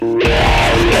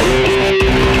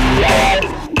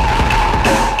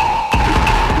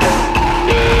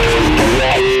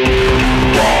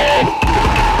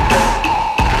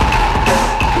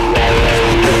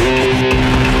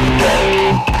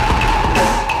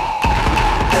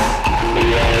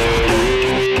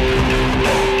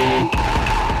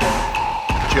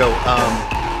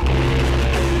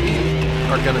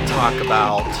we're going to talk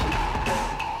about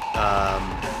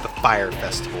the Fyre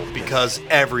Festival because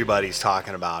everybody's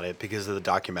talking about it because of the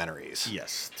documentaries.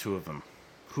 Yes, two of them.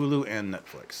 Hulu and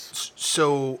Netflix.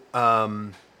 So,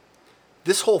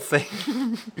 this whole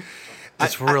thing...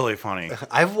 It's really funny.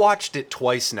 I've watched it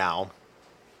twice now.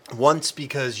 Once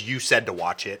because you said to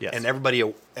watch it, yes. And everybody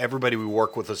we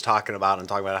work with was talking about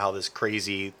how this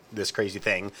crazy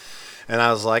thing, and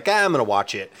I was like, I'm gonna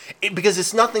watch it because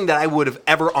it's nothing that I would have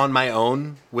ever on my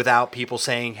own without people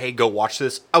saying, hey, go watch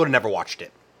this. I would have never watched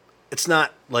it. It's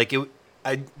not like it.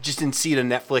 I just didn't see it on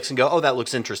Netflix and go, oh, that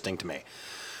looks interesting to me.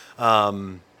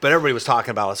 But everybody was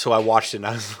talking about it, so I watched it and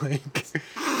I was like,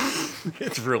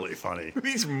 it's really funny.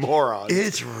 These morons.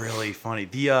 It's really funny.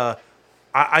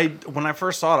 I when I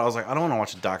first saw it, I was like, I don't want to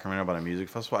watch a documentary about a music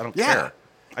festival. I don't care.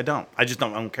 I don't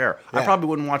care. Yeah. I probably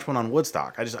wouldn't watch one on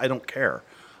Woodstock. I don't care.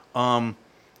 And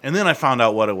then I found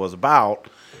out what it was about,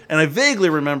 and I vaguely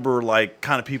remember like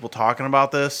kind of people talking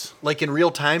about this, like in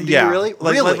real time. Do you really?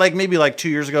 Like maybe like 2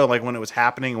 years ago, like when it was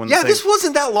happening. When this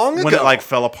wasn't that long ago. When it like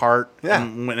fell apart. Yeah,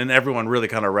 and everyone really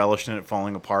kind of relished in it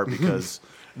falling apart because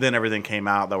then everything came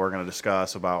out that we're going to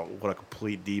discuss about what a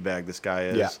complete D-bag this guy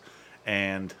is. Yeah.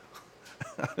 And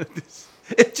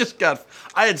it just got.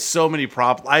 I had so many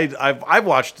props. I've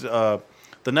watched the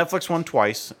Netflix one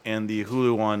twice and the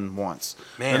Hulu one once.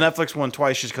 Man. The Netflix one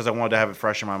twice just because I wanted to have it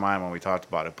fresh in my mind when we talked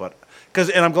about it. But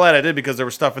and I'm glad I did because there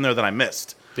was stuff in there that I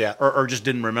missed. Yeah. Or just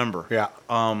didn't remember. Yeah.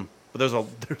 But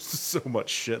there's so much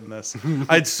shit in this.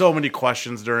 I had so many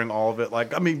questions during all of it.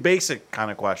 Like, I mean, basic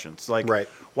kind of questions. Like, right.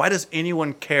 Why does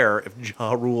anyone care if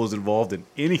Ja Rule is involved in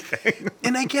anything?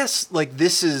 And I guess like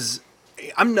this is,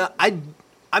 I'm not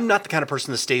the kind of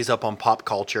person that stays up on pop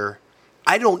culture.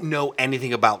 I don't know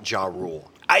anything about Ja Rule.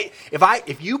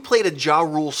 If you played a Ja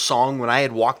Rule song when I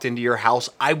had walked into your house,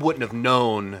 I wouldn't have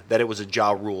known that it was a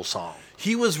Ja Rule song.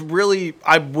 He was really,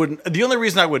 the only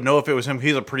reason I would know if it was him,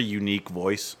 he's a pretty unique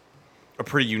voice.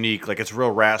 Like it's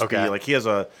real raspy. Okay. Like he has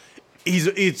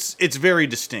it's very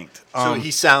distinct. So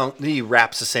he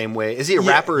raps the same way. Is he a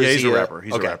rapper? Yeah, or he's a rapper.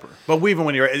 He's a rapper. But even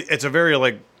when it's a very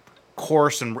like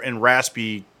coarse and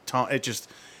raspy tone. It just,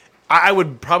 I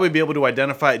would probably be able to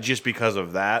identify it just because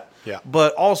of that. Yeah.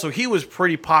 But also he was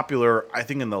pretty popular, I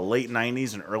think, in the late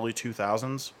 90s and early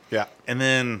 2000s. Yeah. And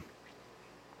then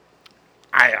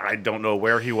I don't know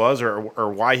where he was or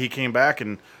why he came back,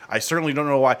 and I certainly don't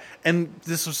know why. And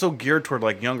this was so geared toward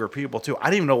like younger people too. I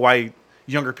didn't even know why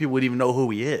younger people would even know who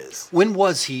he is. When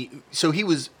was he? So he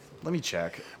was. Let me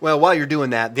check. Well, while you're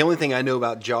doing that, the only thing I know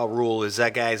about Ja Rule is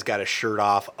that guy's got his shirt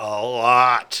off a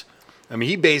lot. I mean,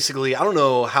 he basically, I don't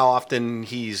know how often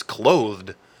he's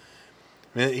clothed.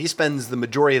 I mean, he spends the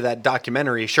majority of that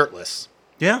documentary shirtless.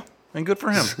 Yeah. And good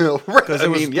for him. Because it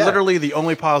was literally the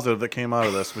only positive that came out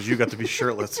of this was you got to be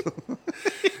shirtless.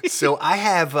 So I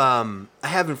have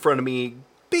in front of me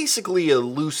basically a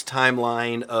loose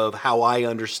timeline of how I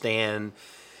understand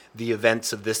the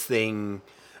events of this thing,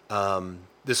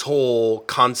 this whole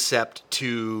concept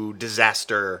to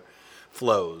disaster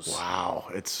flows. Wow.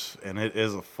 It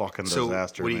is a fucking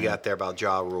disaster. So what do you got there about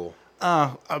Ja Rule?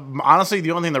 Honestly,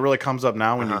 the only thing that really comes up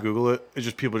now when you Google it is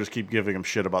just people just keep giving him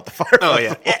shit about the fire. Oh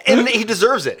yeah, and he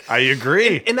deserves it. I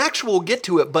agree. And actually, we'll get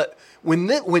to it, but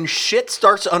when shit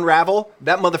starts to unravel,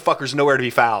 that motherfucker's nowhere to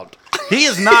be found. He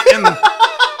is not in.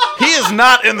 He is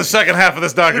not in the second half of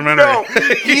this documentary. No,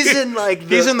 he's in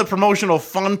he's in the promotional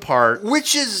fun part,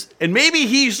 which is, and maybe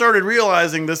he started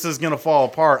realizing this is going to fall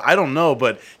apart. I don't know,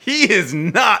 but he is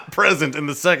not present in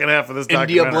the second half of this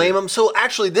documentary. And do you blame him? So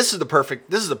actually, this is the perfect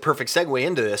segue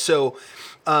into this. So,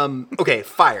 okay,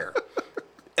 Fyre.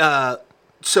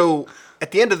 So at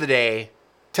the end of the day,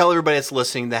 tell everybody that's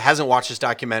listening that hasn't watched this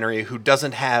documentary, who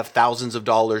doesn't have thousands of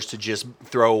dollars to just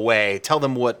throw away, tell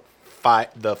them what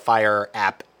the Fyre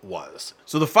app was.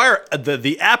 So the Fyre,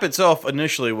 the app itself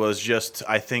initially was just,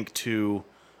 I think, to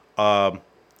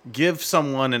give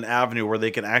someone an avenue where they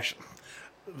can actually,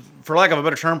 for lack of a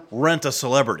better term, rent a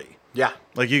celebrity. Yeah.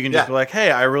 Like you can just be like,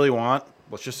 hey, I really want,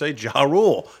 let's just say Ja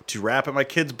Rule to rap at my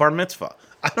kid's bar mitzvah.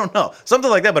 I don't know. Something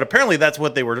like that, but apparently that's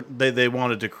what they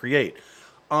wanted to create.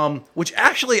 Which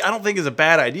actually I don't think is a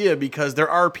bad idea because there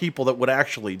are people that would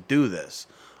actually do this.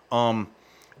 And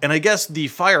I guess the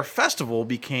Fyre Festival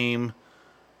became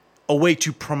a way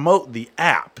to promote the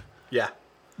app. Yeah.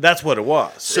 That's what it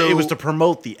was. So it was to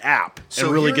promote the app and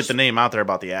really get the name out there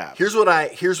about the app. Here's what I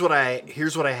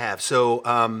have.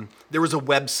 So there was a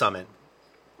web summit,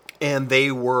 and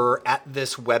they were at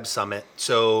this web summit.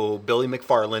 So Billy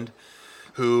McFarland,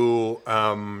 who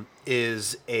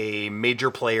is a major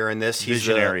player in this, he's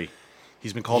visionary.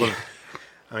 He's been called a.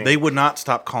 I mean, they would not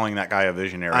stop calling that guy a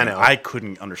visionary. I know. I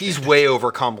couldn't understand. He's way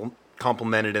over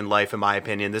complimented in life, in my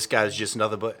opinion. This guy's just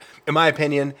nothing but, in my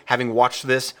opinion, having watched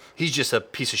this, he's just a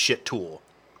piece of shit tool.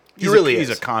 He really is.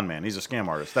 He's a con man. He's a scam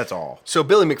artist. That's all. So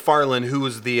Billy McFarland, who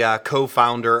was the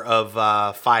co-founder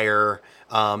of Fire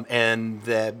and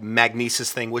the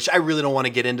Magnesis thing, which I really don't want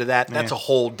to get into that. That's a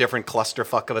whole different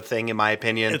clusterfuck of a thing, in my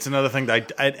opinion. It's another thing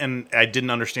that I didn't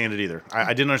understand it either.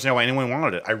 I didn't understand why anyone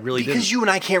wanted it. I really didn't. Because you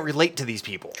and I can't relate to these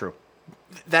people. True.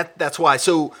 That's why.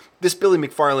 So this Billy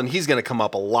McFarland, he's going to come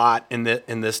up a lot in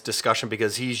this discussion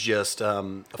because he's just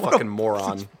a fucking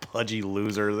moron. Pudgy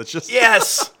loser. That's just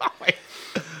Yes.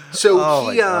 So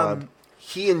my God.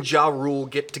 he and Ja Rule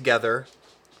get together,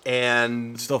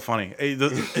 and It's still funny.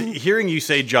 Hearing you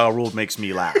say Ja Rule makes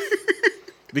me laugh.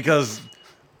 Because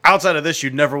outside of this, you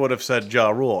never would have said Ja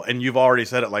Rule. And you've already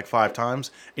said it like 5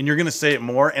 times. And you're going to say it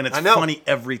more. And it's funny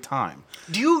every time.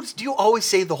 do you always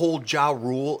say the whole Ja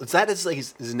Rule? Is that his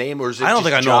name, or is it? I don't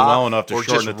just think I know him Ja, well enough to or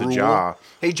shorten just it to Rule? Ja.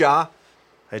 Hey Ja.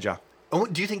 Hey, Ja. Oh,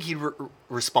 do you think he'd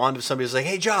respond if somebody was like,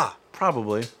 "Hey Ja"?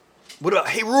 Probably. What about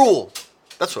 "Hey Rule"?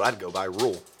 That's what I'd go by,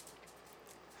 Rule.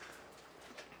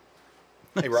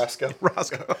 Hey Roscoe.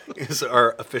 Roscoe. Is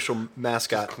our official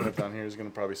mascot. Put it down here. He's going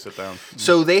to probably sit down.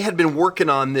 So they had been working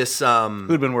on this.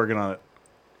 Who'd been working on it?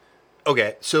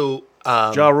 Okay, so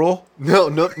Ja Rule?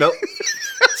 no.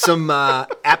 Some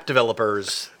app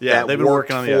developers that they've been worked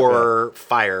working on the app, for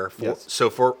Fire. Yes. So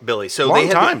for Billy, so Long they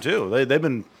had time, too. They've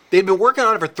been... They'd been working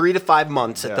on it for 3 to 5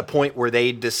 months at Yeah. the point where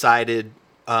they decided.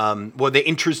 They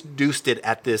introduced it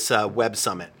at this web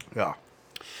summit. Yeah.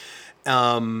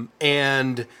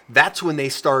 And that's when they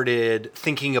started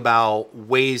thinking about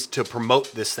ways to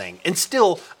promote this thing. And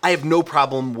still, I have no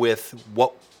problem with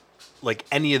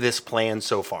any of this plan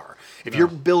so far. If you're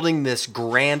building this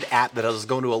grand app that is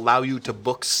going to allow you to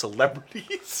book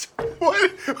celebrities,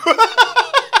 what?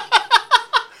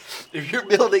 If you're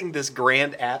building this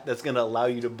grand app that's going to allow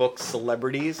you to book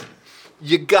celebrities,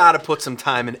 you got to put some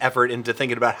time and effort into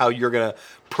thinking about how you're going to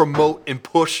promote and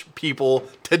push people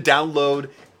to download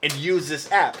and use this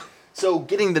app. So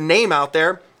getting the name out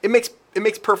there, it makes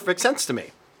perfect sense to me.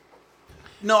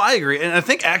 No, I agree, and I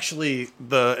think actually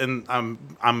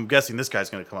I'm guessing this guy's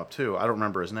going to come up too. I don't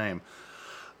remember his name.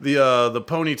 The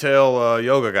ponytail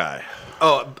yoga guy.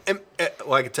 Oh,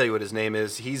 well, I can tell you what his name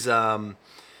is. He's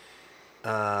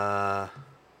the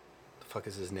fuck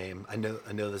is his name? I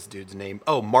know this dude's name.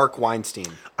 Oh, Mark Weinstein.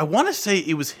 I want to say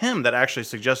it was him that actually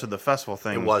suggested the festival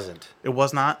thing. It wasn't. It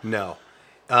was not. No.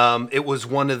 It was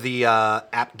one of the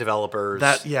app developers.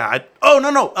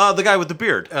 The guy with the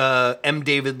beard.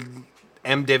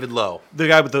 M. David Lowe. The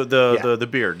guy with Yeah. the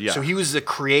beard. Yeah. So he was the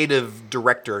creative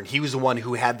director, and he was the one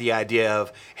who had the idea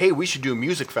of, hey, we should do a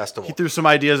music festival. He threw some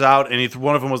ideas out, and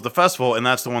one of them was the festival, and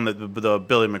that's the one that the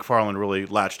Billy McFarland really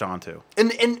latched onto.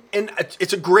 And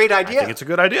it's a great idea. I think it's a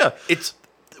good idea. It's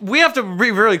We have to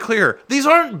be very clear. These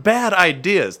aren't bad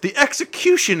ideas. The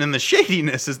execution and the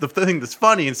shadiness is the thing that's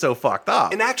funny and so fucked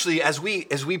up. and actually as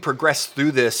we progress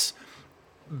through this,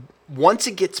 once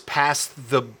it gets past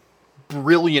the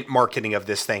brilliant marketing of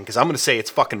this thing, because I'm going to say it's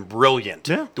fucking brilliant,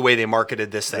 Yeah. the way they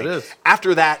marketed this thing. It is.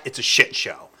 After that, it's a shit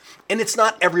show, and it's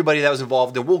not everybody that was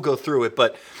involved, and we'll go through it.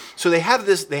 But so they have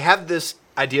this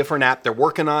idea for an app. They're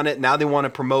working on it now. They want to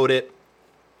promote it.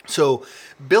 So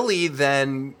Billy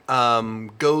then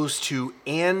goes to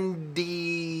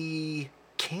Andy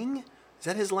King. Is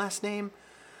that his last name?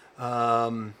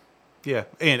 Yeah,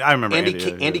 and I remember Andy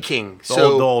Andy King. The,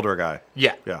 So the older guy.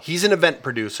 yeah, Yeah. he's an event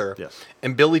producer. Yes.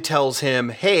 And Billy tells him,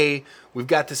 "Hey, we've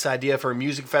got this idea for a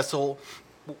music festival.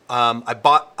 I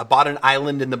bought an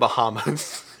island in the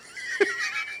Bahamas."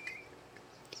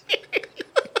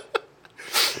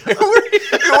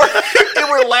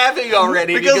 we're laughing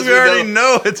already Because we already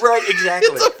know it's right. Exactly.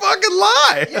 It's a fucking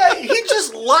lie. Yeah, he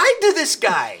just lied to this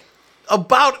guy.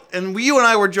 You and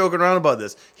I were joking around about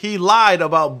this. He lied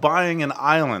about buying an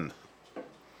island.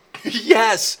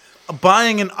 Yes.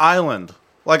 Buying an island.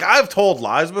 Like, I've told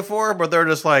lies before, but they're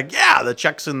just like, yeah, the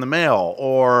check's in the mail.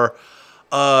 Or,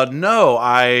 no,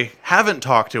 I haven't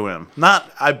talked to him. Not,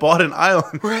 I bought an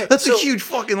island. Right, That's so- a huge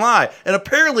fucking lie. And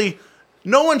apparently,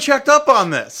 no one checked up on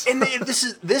this. And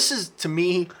this is to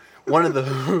me one of the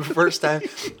first time.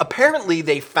 Apparently,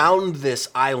 they found this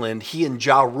island. He and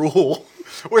Ja Rule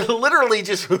were literally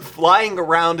just flying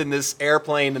around in this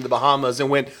airplane in the Bahamas and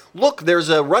went, "Look, there's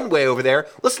a runway over there.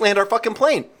 Let's land our fucking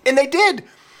plane." And they did.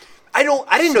 I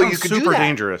didn't know you could do that. Super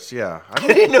dangerous, yeah. I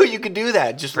didn't know you could do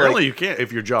that. Just Apparently like, you can't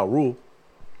if you're Ja Rule.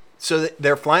 so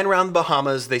they're flying around the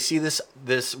Bahamas. They see this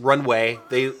runway.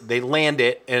 They land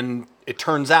it, and it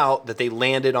turns out that they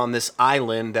landed on this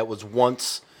island that was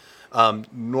once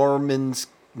Norman's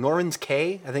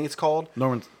Cay, I think it's called.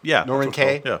 Norman Norman that's what it's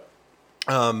K? called,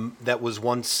 that was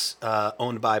once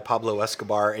owned by Pablo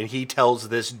Escobar, and he tells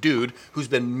this dude who's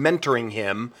been mentoring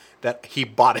him that he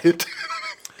bought it.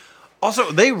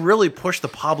 Also, they really push the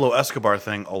Pablo Escobar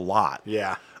thing a lot.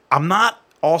 Yeah. I'm not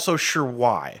also sure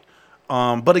why.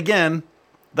 But again,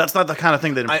 that's not the kind of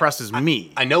thing that impresses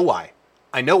me. I know why.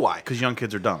 Because young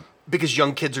kids are dumb. Because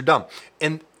young kids are dumb.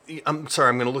 And I'm sorry,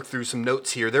 I'm going to look through some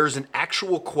notes here. There's an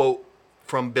actual quote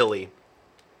from Billy.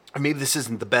 Maybe this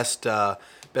isn't the best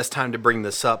time to bring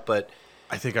this up, but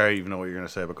I think I even know what you're going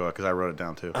to say, but go ahead, because I wrote it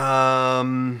down too.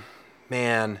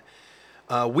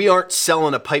 We aren't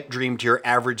selling a pipe dream to your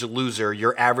average loser,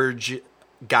 your average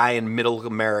guy in middle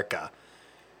America.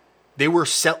 They were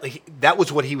that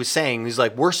was what he was saying. He's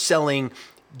like, we're selling,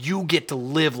 you get to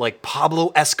live like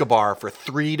Pablo Escobar for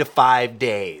 3 to 5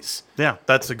 days. Yeah,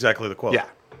 that's exactly the quote. Yeah.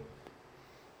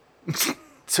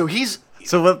 So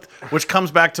which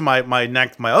comes back to my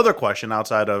other question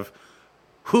outside of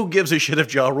who gives a shit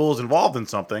if Ja Rule is involved in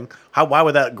something? Why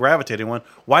would that gravitate anyone?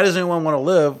 Why does anyone want to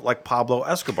live like Pablo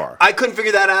Escobar? I couldn't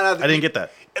figure that out. I didn't get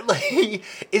that. Like,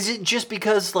 is it just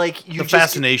because like you the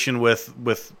fascination with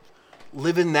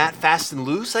living that fast and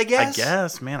loose? I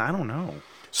guess. Man, I don't know.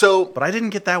 So, but I didn't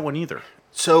get that one either.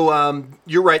 So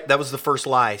you're right. That was the first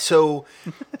lie. So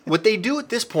what they do at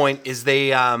this point is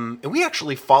they and we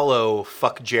actually follow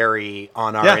Fuck Jerry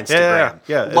on our Instagram.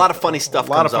 Yeah. A lot of funny stuff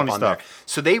comes up on there.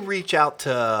 So they reach out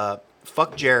to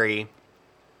Fuck Jerry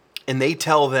and they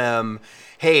tell them,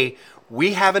 "Hey,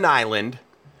 we have an island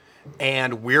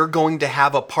and we're going to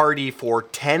have a party for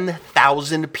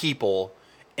 10,000 people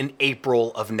in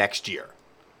April of next year."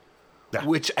 Yeah.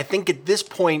 Which I think at this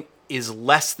point is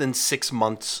less than 6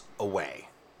 months away.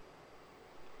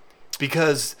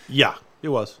 Because... Yeah, it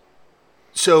was.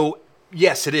 So,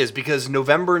 yes, it is. Because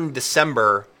November and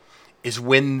December is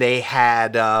when they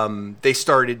had... they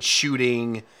started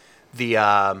shooting the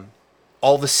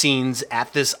all the scenes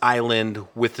at this island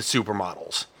with the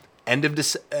supermodels. End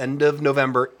of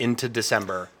November into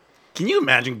December. Can you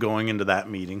imagine going into that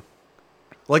meeting?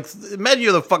 Like, imagine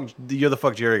you're the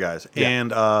Fuck Jerry guys. Yeah.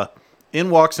 And in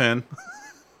walks in...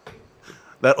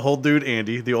 that whole dude,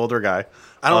 Andy, the older guy.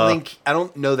 I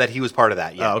don't know that he was part of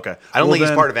that yet. Oh, okay. I don't think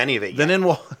he's part of any of it yet. Then in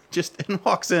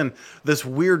walks in this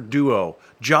weird duo,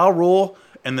 Ja Rule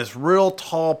and this real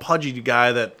tall, pudgy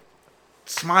guy that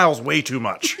smiles way too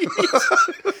much.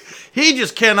 He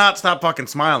just cannot stop fucking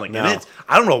smiling. No. And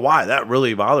I don't know why. That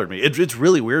really bothered me. It's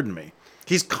really weird to me.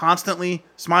 He's constantly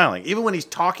smiling. Even when he's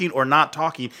talking or not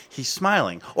talking, he's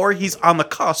smiling. Or he's on the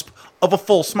cusp of a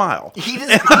full smile.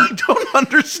 And I don't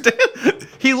understand.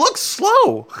 He looks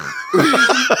slow.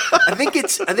 I think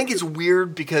it's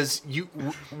weird because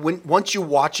once you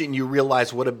watch it and you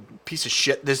realize what a piece of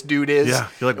shit this dude is. Yeah.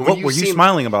 You're like, what were you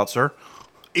smiling about, sir?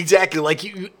 Exactly. Like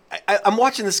I'm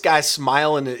watching this guy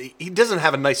smile, and he doesn't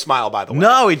have a nice smile, by the way.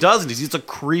 No, he doesn't. He's a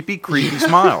creepy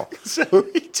smile. So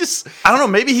he just... I don't know.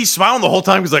 Maybe he's smiling the whole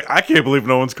time. He's like, I can't believe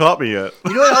no one's caught me yet.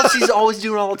 You know what else he's always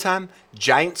doing all the time?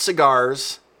 Giant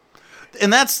cigars.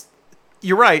 And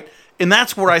you're right. And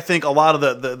that's where I think a lot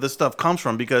of the stuff comes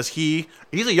from, because he's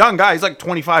a young guy. He's like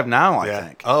 25 now, I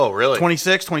think. Oh, really?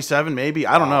 26, 27 maybe.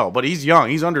 I don't know. But he's young.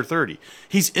 He's under 30.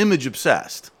 He's image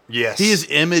obsessed. Yes. He is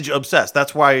image obsessed.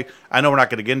 That's why I know we're not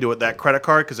going to get into it, that credit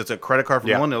card, because it's a credit card for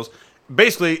millennials.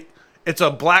 Basically, it's a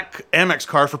black Amex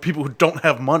card for people who don't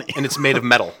have money. And it's made of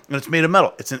metal.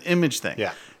 It's an image thing.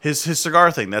 Yeah. His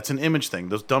cigar thing, that's an image thing.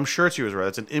 Those dumb shirts he was wearing,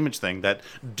 that's an image thing. That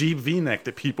deep V-neck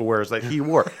that people wear, that he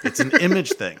wore, it's an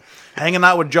image thing. Hanging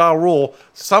out with Ja Rule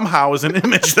somehow is an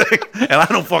image thing, and I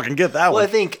don't fucking get that one. I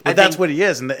think that's what he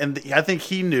is, and I think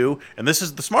he knew, and this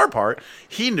is the smart part,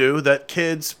 he knew that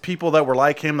people that were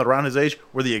like him, that around his age,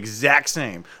 were the exact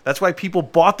same. That's why people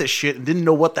bought this shit and didn't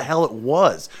know what the hell it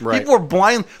was. Right. People were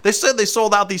blind. They said they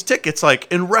sold out these tickets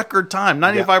like in record time.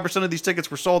 95% of these tickets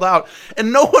were sold out,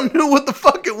 and no one knew what the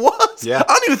fuck it was. Yeah.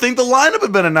 I don't even think the lineup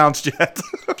had been announced yet.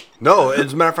 No,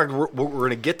 as a matter of fact, we're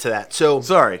going to get to that. So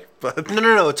sorry, but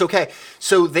no, it's okay.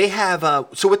 So they have.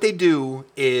 So what they do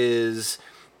is,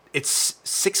 it's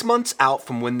 6 months out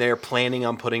from when they're planning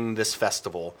on putting this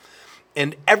festival,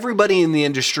 and everybody in the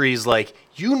industry is like,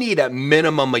 "You need a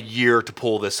minimum a year to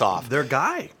pull this off." Their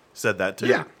guy said that too.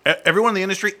 Yeah, everyone in the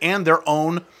industry and their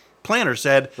own planner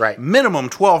said, right, minimum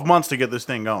 12 months to get this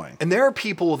thing going. And there are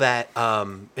people that,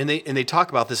 and they talk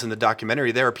about this in the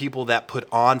documentary. There are people that put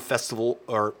on festival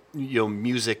or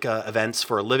music events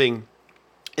for a living,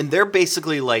 and they're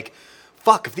basically like,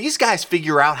 "Fuck! If these guys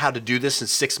figure out how to do this in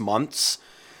 6 months,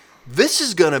 this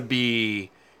is gonna be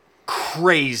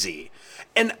crazy."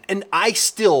 And I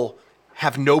still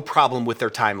have no problem with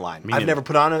their timeline. I've neither. never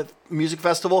put on a music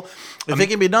festival. If it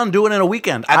can be done, do it in a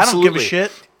weekend. I don't give a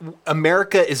shit.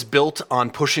 America is built on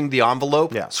pushing the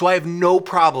envelope. Yeah. So I have no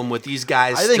problem with these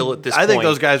guys still at this point. I think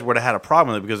those guys would have had a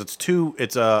problem with it because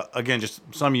it's again, just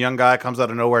some young guy comes out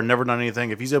of nowhere, never done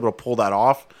anything. If he's able to pull that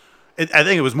off, I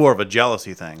think it was more of a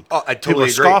jealousy thing. Oh, I totally People are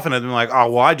agree. scoffing at them like, oh,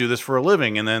 well, I do this for a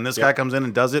living. And then this guy comes in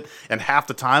and does it in half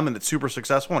the time and it's super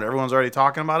successful and everyone's already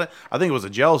talking about it. I think it was a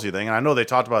jealousy thing. And I know they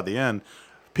talked about at the end.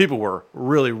 People were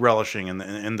really relishing in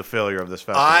the failure of this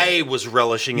festival. I was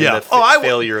relishing in the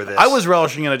failure of this. I was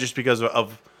relishing in it just because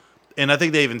of, and I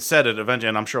think they even said it eventually,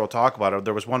 and I'm sure we'll talk about it.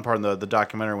 There was one part in the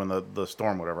documentary when the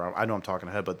storm, whatever. I know I'm talking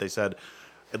ahead, but they said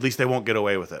at least they won't get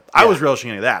away with it. I was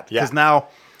relishing in that because now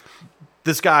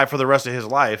this guy for the rest of his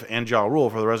life and Ja Rule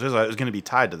for the rest of his life is going to be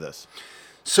tied to this.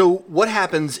 So what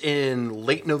happens in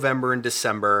late November and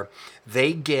December?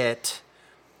 They get.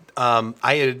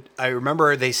 I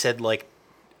remember they said like.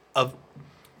 Of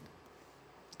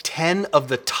 10 of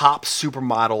the top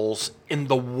supermodels in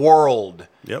the world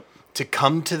to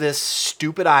come to this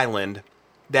stupid island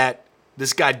that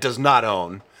this guy does not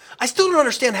own. I still don't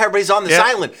understand how everybody's on this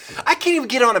island. I can't even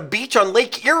get on a beach on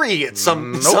Lake Erie at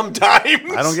sometimes. I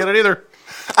don't get it either.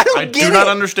 I do not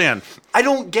understand. I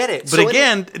don't get it. But so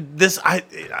again,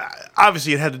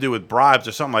 obviously it had to do with bribes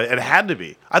or something like that. It had to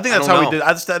be. I think that's how he did.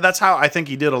 That's how I think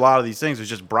he did a lot of these things, was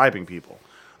just bribing people.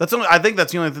 I think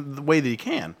that's the only way that he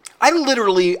can. I'm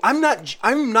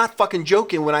not fucking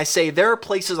joking when I say there are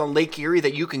places on Lake Erie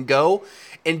that you can go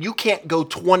and you can't go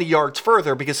 20 yards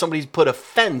further because somebody's put a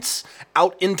fence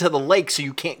out into the lake so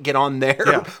you can't get on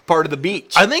their part of the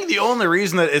beach. I think the only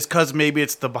reason that is because maybe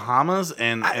it's the Bahamas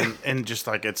and just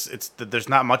like there's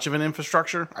not much of an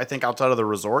infrastructure, I think, outside of the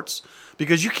resorts,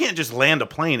 because you can't just land a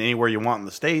plane anywhere you want in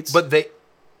the States.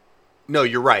 No,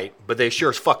 you're right, but they sure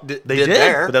as fuck did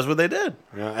there. But that's what they did.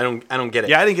 Yeah, I don't get it.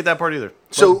 Yeah, I didn't get that part either.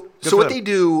 So what they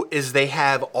do is they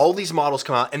have all these models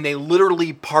come out and they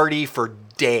literally party for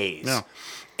days. Yeah.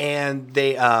 And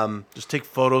they just take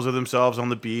photos of themselves on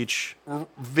the beach,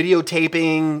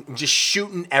 videotaping, just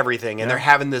shooting everything, and they're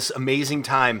having this amazing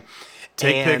time.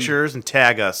 Take pictures and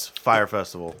tag us, Fire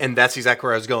Festival. And that's exactly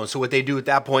where I was going. So what they do at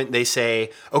that point, they say,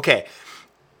 okay,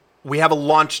 we have a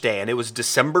launch day, and it was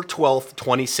December 12th,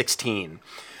 2016.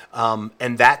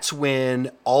 And that's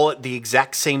when, all at the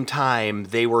exact same time,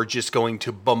 they were just going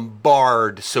to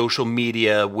bombard social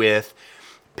media with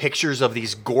pictures of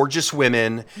these gorgeous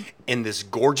women in this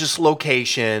gorgeous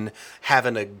location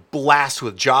having a blast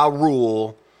with Ja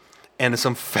Rule and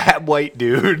some fat white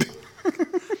dude.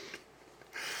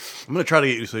 I'm going to try to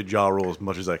get you to say Ja Rule as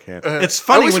much as I can. It's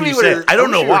funny when you say it. I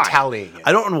don't know why.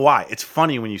 I don't know why. It's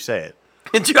funny when you say it.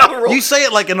 Ja Rule. You say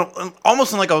it like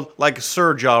almost in like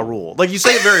Sir Ja Rule. Like you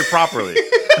say it very properly.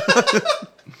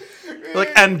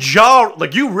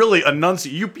 Like you really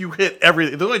enunciate. You hit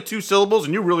everything. There's only 2 syllables,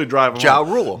 and you really drive them. Ja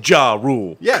Rule. Ja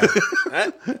Rule. Yeah,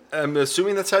 I'm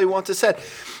assuming that's how you want to say it.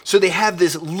 So they have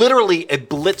this literally a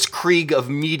blitzkrieg of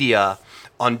media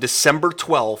on December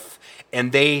 12th,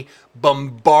 and they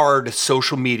bombard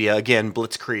social media again,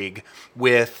 blitzkrieg,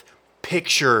 with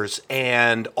pictures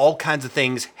and all kinds of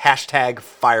things.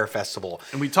 #Fire Festival.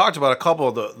 And we talked about a couple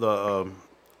of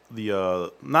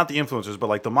the not the influencers, but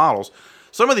like the models.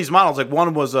 Some of these models, like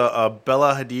one was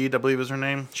Bella Hadid, I believe is her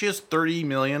name. She has 30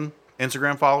 million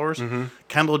Instagram followers. Mm-hmm.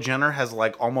 Kendall Jenner has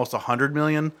like almost 100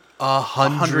 million.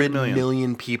 100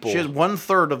 million people. She has one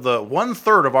third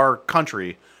of our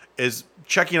country is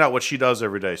checking out what she does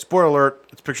every day. Spoiler alert: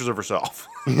 it's pictures of herself.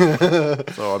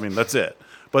 So I mean, that's it.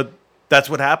 But that's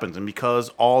what happens, and because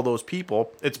all those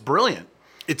people, it's brilliant.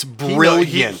 It's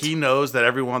brilliant. He knows that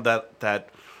everyone that.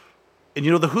 And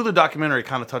the Hulu documentary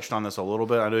kind of touched on this a little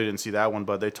bit. I know you didn't see that one,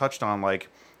 but they touched on like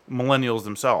millennials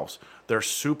themselves. They're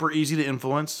super easy to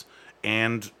influence,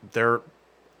 and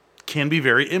can be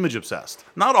very image obsessed.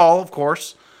 Not all, of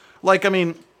course. Like, I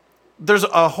mean, there's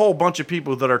a whole bunch of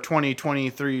people that are 20,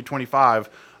 23, 25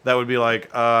 that would be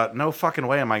like, no fucking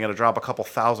way am I going to drop a couple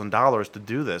 $1,000s to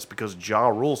do this because Ja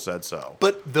Rule said so.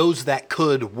 But those that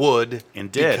would.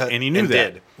 And did. And he knew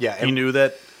that. Did. Yeah. He knew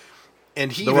that. And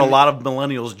there were a lot of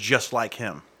millennials just like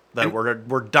him that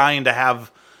were dying to have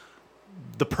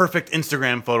the perfect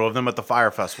Instagram photo of them at the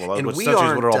Fire Festival. Which essentially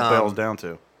is what it all boils down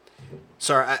to.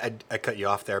 Sorry, I cut you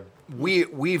off there.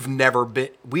 We've never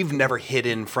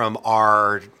hidden from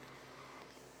our.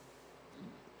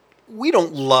 We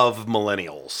don't love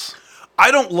millennials. I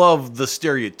don't love the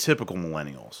stereotypical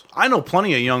millennials. I know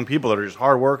plenty of young people that are just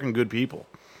hardworking, good people.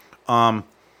 But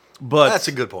that's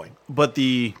a good point. But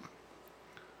the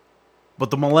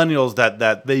millennials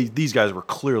that these guys were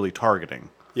clearly targeting.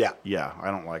 Yeah. Yeah, I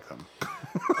don't like them.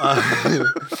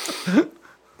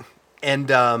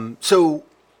 And so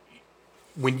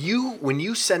when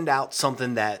you send out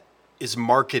something that is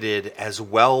marketed as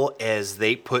well as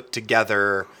they put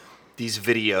together these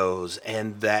videos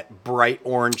and that bright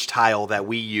orange tile that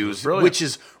we use, which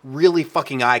is really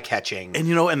fucking eye-catching. And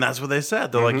and that's what they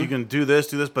said. They're like, you can do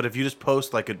this, but if you just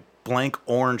post like a blank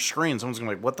orange screen, someone's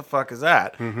gonna be like, what the fuck is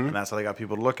that? And that's how they got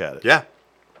people to look at it. Yeah.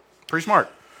 Pretty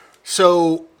smart.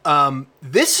 So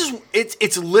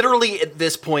it's literally at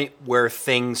this point where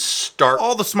things start.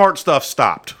 All the smart stuff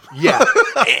stopped. Yeah,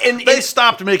 and they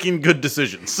stopped making good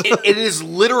decisions. It is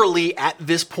literally at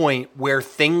this point where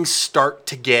things start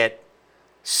to get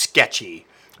sketchy,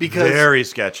 because very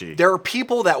sketchy. There are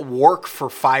people that work for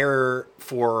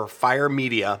Fire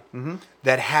Media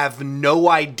that have no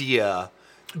idea.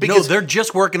 Because they're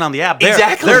just working on the app.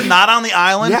 Exactly. They're not on the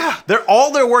island. Yeah. They're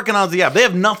working on the app. They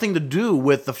have nothing to do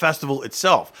with the festival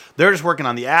itself. They're just working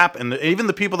on the app, and even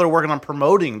the people that are working on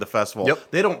promoting the festival,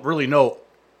 they don't really know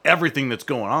everything that's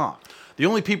going on. The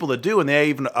only people that do, and they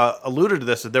even alluded to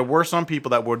this, that there were some people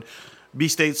that would be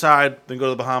stateside, then go to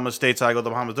the Bahamas, stateside, go to the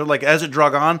Bahamas. They're like, as it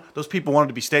drug on, those people wanted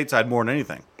to be stateside more than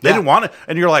anything. They didn't want it.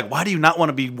 And you're like, why do you not want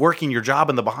to be working your job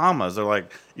in the Bahamas? They're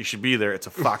like, you should be there. It's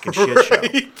a fucking shit show.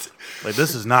 Like,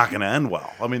 this is not going to end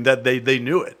well. I mean, that they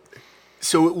knew it.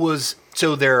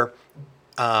 So they're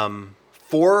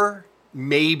 4,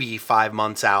 maybe 5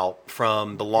 months out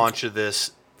from the launch of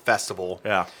this festival.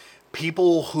 Yeah.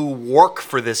 People who work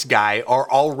for this guy are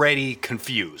already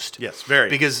confused. Yes, very.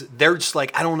 Because they're just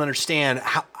like, I don't understand.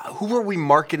 Who are we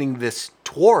marketing this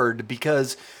toward?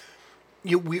 Because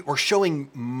we're showing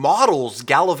models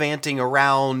gallivanting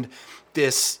around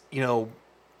this,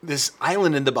 this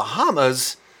island in the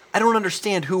Bahamas. I don't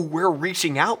understand who we're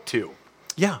reaching out to.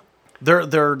 Yeah. They're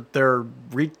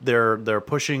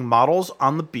pushing models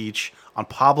on the beach on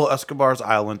Pablo Escobar's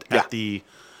island at the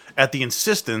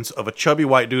insistence of a chubby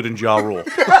white dude in Ja Rule.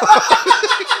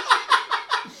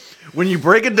 When you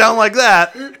break it down like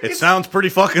that, it sounds pretty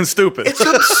fucking stupid. It's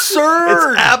absurd.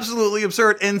 It's absolutely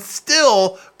absurd. And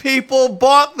still, people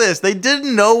bought this. They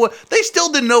still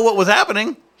didn't know what was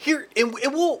happening. Here, and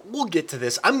we'll get to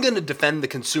this. I'm going to defend the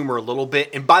consumer a little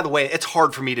bit. And by the way, it's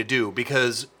hard for me to do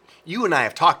because you and I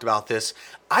have talked about this.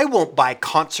 I won't buy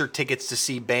concert tickets to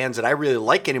see bands that I really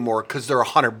like anymore because they're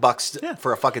 $100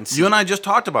 for a fucking seat. You and I just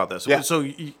talked about this. Yeah. So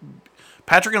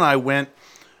Patrick and I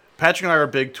are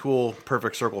big Tool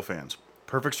Perfect Circle fans.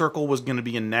 Perfect Circle was going to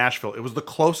be in Nashville. It was the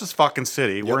closest fucking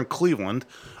city. Yep. We're in Cleveland.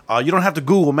 You don't have to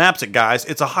Google Maps it, guys.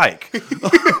 It's a hike.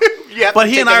 But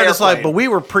he and I are just like, but we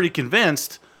were pretty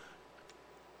convinced,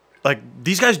 like,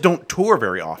 these guys don't tour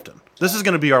very often. This is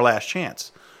going to be our last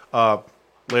chance.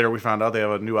 Later, we found out they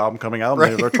have a new album coming out,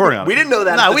 and they're touring on it. We didn't know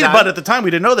that. But at the time,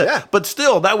 we didn't know that. Yeah. But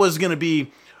still, that was going to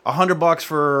be $100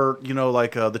 for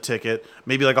the ticket,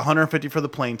 maybe like $150 for the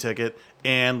plane ticket,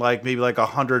 and like maybe like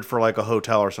 $100 for like a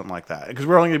hotel or something like that. Because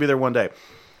we're only going to be there one day.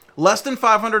 Less than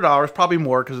 $500, probably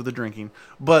more because of the drinking.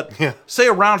 But say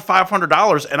around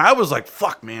 $500, and I was like,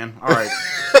 "Fuck, man! All right."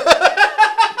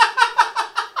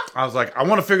 I was like, I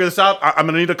want to figure this out. I'm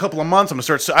going to need a couple of months. I'm going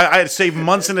to start. I had to save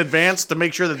months in advance to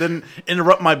make sure that didn't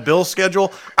interrupt my bill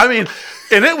schedule. I mean,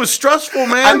 and it was stressful,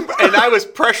 man. And I was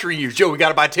pressuring you, Joe. We got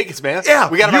to buy tickets, man. Yeah,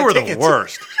 we got to buy tickets. You were the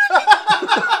worst.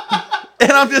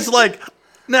 And I'm just like,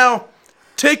 now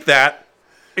take that,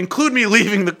 include me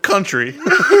leaving the country,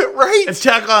 right, and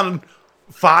tack on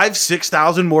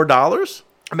 $5,000-6,000 more dollars.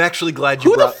 I'm actually glad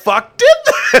you Who the fuck did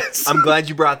this? I'm glad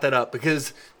you brought that up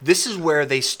because this is where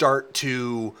they start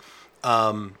to,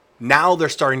 now they're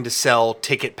starting to sell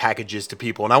ticket packages to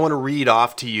people. And I want to read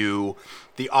off to you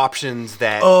the options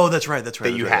that that's right.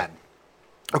 That you had.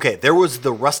 Okay, there was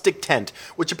the rustic tent,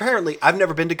 which apparently, I've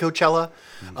never been to Coachella.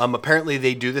 Apparently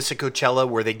they do this at Coachella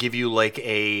where they give you like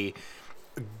a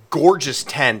gorgeous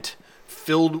tent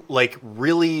filled like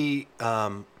really...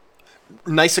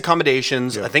 nice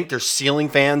accommodations. Yeah. I think there's ceiling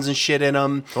fans and shit in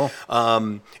them. Cool.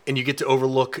 And you get to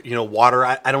overlook, water.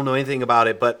 I don't know anything about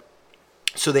it, but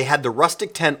so they had the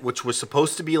rustic tent, which was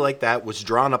supposed to be like that, was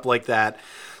drawn up like that.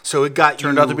 So it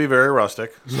turned out to be very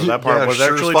rustic. So that part was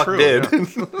sure actually as fuck true. Did.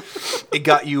 Yeah. It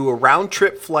got you a round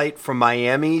trip flight from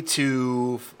Miami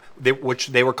to which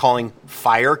they were calling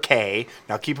Fire K.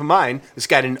 Now keep in mind, this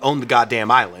guy didn't own the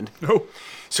goddamn island. No.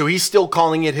 So he's still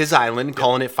calling it his island,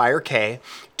 calling it Fire K.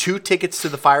 2 tickets to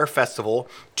the Fire Festival,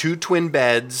 2 twin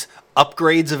beds,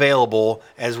 upgrades available.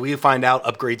 As we find out,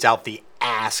 upgrades out the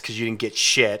ass because you didn't get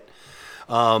shit.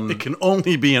 It can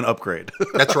only be an upgrade.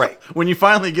 That's right. When you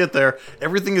finally get there,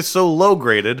 everything is so low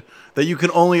graded that you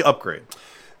can only upgrade.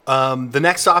 The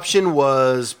next option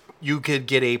was you could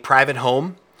get a private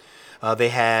home. They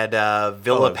had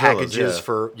villa packages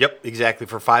villas,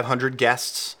 for 500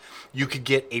 guests. You could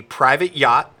get a private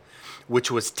yacht,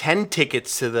 which was 10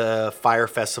 tickets to the Fire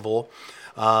Festival.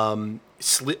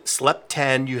 Slept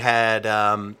 10. You had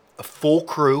a full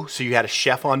crew, so you had a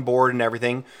chef on board and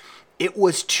everything. It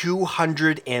was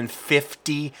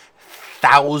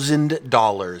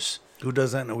 $250,000. Who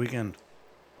does that in a weekend?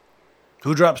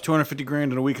 Who drops $250,000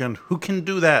 in a weekend? Who can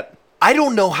do that? I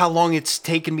don't know how long it's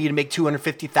taken me to make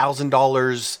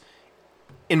 $250,000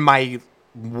 in my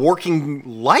working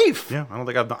life. Yeah, I don't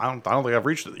think I've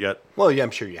reached it yet. Well, yeah, I'm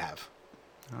sure you have.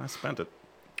 I spent it.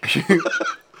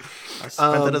 I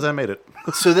spent it as I made it.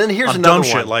 So then here's On another dumb one.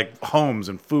 shit like homes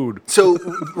and food. So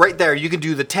right there, you could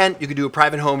do the tent, you could do a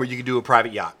private home, or you could do a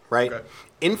private yacht, right? Okay.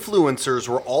 Influencers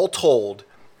were all told.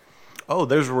 Oh,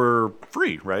 those were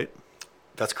free, right?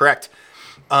 That's correct.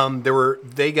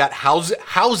 They got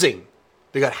housing.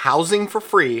 They got housing for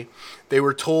free. They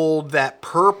were told that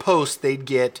per post they'd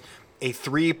get a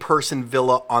 3-person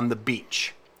villa on the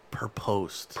beach. Per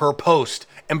post. Per post.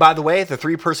 And by the way, the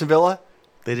 3-person villa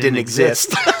They didn't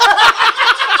exist.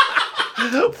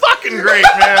 Fucking great,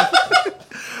 man.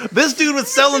 This dude was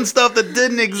selling stuff that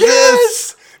didn't exist.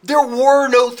 Yes! There were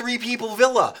no 3-people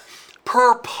villa.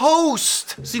 Per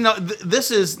post. See, now,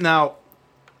 this is now...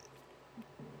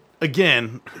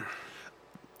 Again,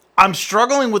 I'm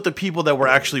struggling with the people that were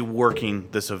actually working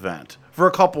this event for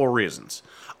a couple of reasons.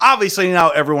 Obviously, now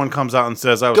everyone comes out and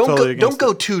says, I was totally against Don't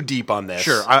go too deep on this.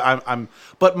 Sure, I'm.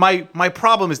 But my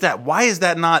problem is that why is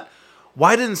that not?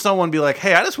 Why didn't someone be like,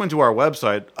 hey, I just went to our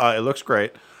website. It looks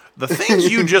great. The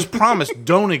things you just promised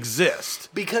don't exist.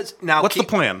 Because now, What's the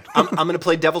plan? I'm going to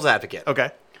play devil's advocate.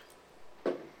 Okay.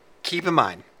 Keep in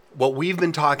mind, what we've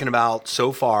been talking about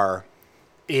so far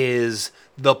is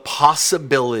the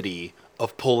possibility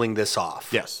of pulling this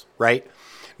off. Yes. Right?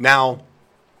 Now,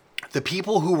 the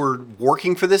people who were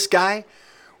working for this guy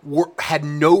had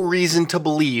no reason to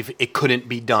believe it couldn't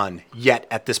be done yet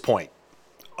at this point.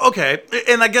 Okay,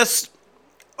 and I guess,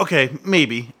 okay,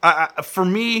 maybe. For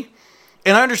me,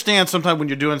 and I understand sometimes when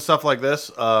you're doing stuff like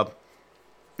this, no,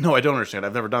 I don't understand.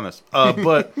 I've never done this.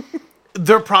 But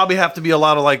there probably have to be a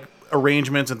lot of like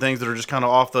arrangements and things that are just kind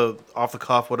of off the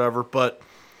cuff, whatever. But,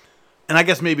 and I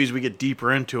guess maybe as we get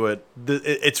deeper into it,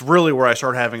 it's really where I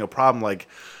start having a problem. Like,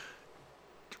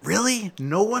 really?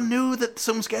 No one knew that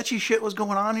some sketchy shit was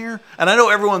going on here? And I know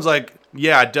everyone's like,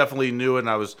 yeah, I definitely knew it, and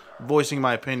I was voicing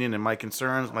my opinion and my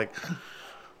concerns. I'm like,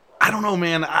 I don't know,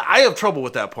 man. I have trouble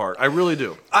with that part. I really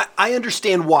do. I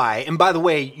understand why. And by the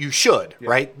way, you should,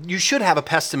 right? You should have a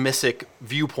pessimistic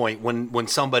viewpoint when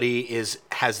somebody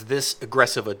has this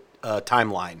aggressive a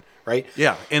timeline, right?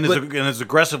 Yeah, and is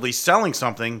aggressively selling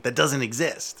something that doesn't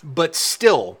exist. But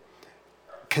still,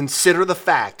 consider the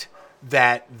fact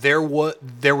that there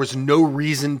was no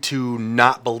reason to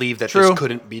not believe that True. this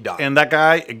couldn't be done. And that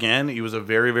guy, again, he was a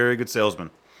very, very good salesman.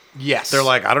 Yes. They're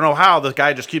like, I don't know how this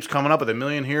guy just keeps coming up with $1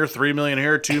 million here, $3 million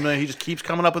here, $2 million. He just keeps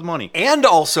coming up with money. And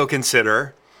also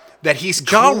consider that he's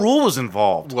Ja Rule was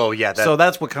involved. Well, yeah. So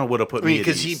that's what kind of would have put me at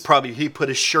because ease. he put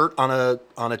his shirt on a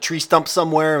tree stump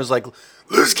somewhere and was like,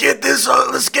 let's get this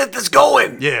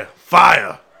going. Yeah,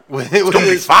 fire. It's gonna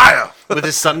be fire. With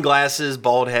his sunglasses,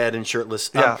 bald head, and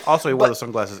shirtless. Yeah. Also, he wore but the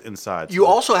sunglasses inside. You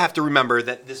also have to remember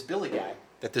that this Billy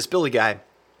guy,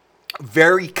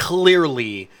 very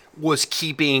clearly was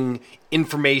keeping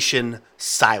information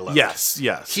silent. Yes.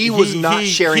 He was not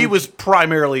sharing. He was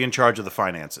primarily in charge of the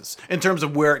finances in terms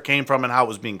of where it came from and how it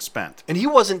was being spent. And he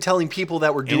wasn't telling people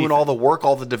that were doing Anything. all the work,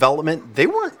 all the development. They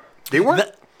weren't.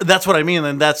 That's what I mean,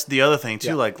 and that's the other thing too.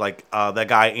 Yeah. Like that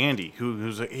guy Andy,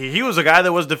 he was a guy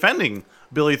that was defending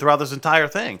Billy throughout this entire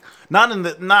thing.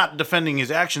 Not defending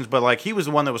his actions, but like he was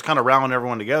the one that was kind of rallying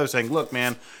everyone together, saying, "Look,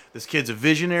 man, this kid's a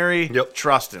visionary. Yep.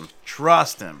 Trust him.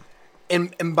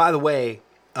 And by the way,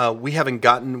 Andy hasn't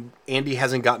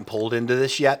gotten pulled into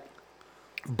this yet,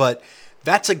 but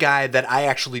that's a guy that I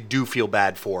actually do feel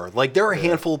bad for. Like there are a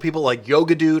handful of people like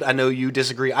Yoga Dude. I know you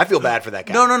disagree. I feel bad for that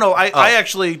guy. No. I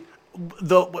actually.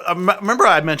 Remember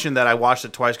I mentioned that I watched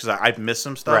it twice because I missed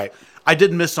some stuff. Right. I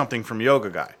did miss something from Yoga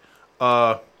Guy.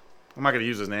 I'm not going to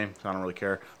use his name. I don't really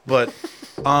care. But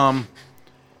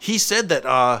he said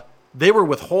that they were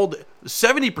withholding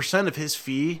 70% of his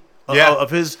fee of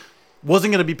his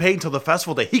wasn't going to be paid until the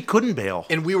festival day. He couldn't bail,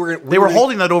 And they were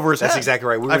holding that over his head. That's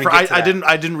exactly right.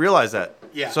 I didn't realize that.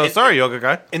 Yeah. So sorry, Yoga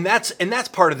Guy. And that's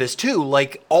part of this too.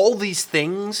 Like all these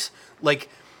things, like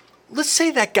let's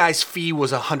say that guy's fee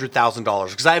was $100,000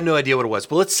 because I have no idea what it was,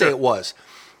 but let's say it was.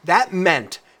 That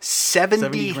meant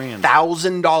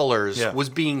 $70,000 was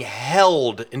being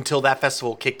held until that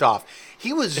festival kicked off.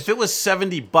 If it was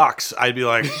 $70, I'd be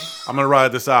like, I'm gonna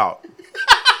ride this out.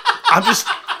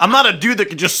 I'm not a dude that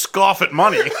could just scoff at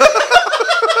money.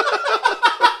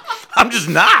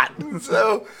 I'm just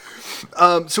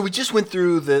not. So we just went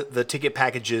through the ticket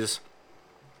packages,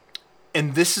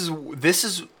 and this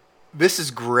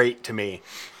is great to me.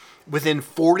 Within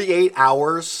 48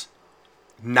 hours,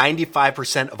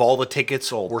 95% of all the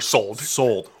tickets were sold.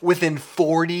 Sold. Within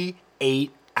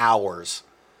 48 hours.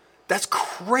 That's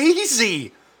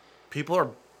crazy. People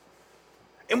are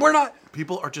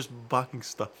just buying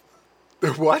stuff.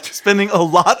 What? Spending a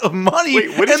lot of money,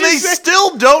 Wait, what did and you they say?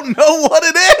 still don't know what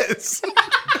it is.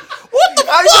 What the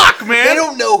fuck, man? They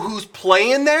don't know who's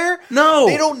playing there. No.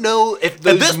 They don't know if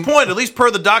At this point, at least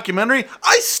per the documentary,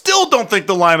 I still don't think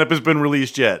the lineup has been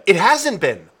released yet. It hasn't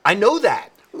been. I know that.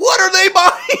 What are they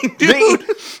buying, dude?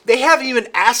 They haven't even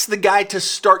asked the guy to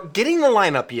start getting the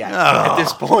lineup yet at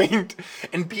this point.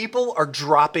 And people are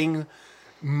dropping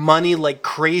money like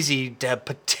crazy to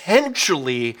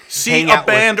potentially See hang a out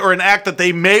band or an act that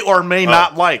they may or may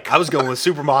not like. I was going with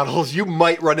supermodels. You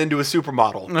might run into a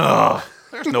supermodel. Ugh.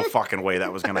 There's no fucking way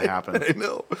that was going to happen. I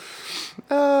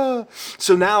know.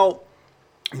 So now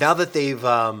that they've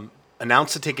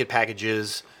announced the ticket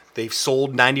packages, they've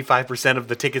sold 95% of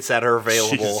the tickets that are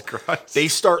available. Jesus Christ. They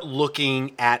start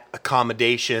looking at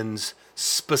accommodations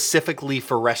specifically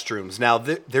for restrooms. Now,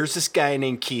 there's this guy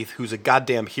named Keith who's a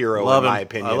goddamn hero, Love in him. my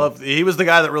opinion. He was the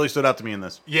guy that really stood out to me in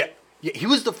this. Yeah, he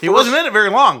was the first. He wasn't in it very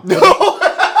long. No.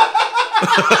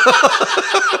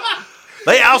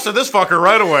 They ousted this fucker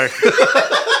right away.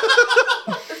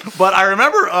 But I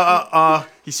remember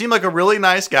he seemed like a really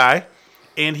nice guy.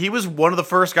 And he was one of the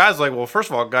first guys like, well, first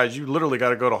of all, guys, you literally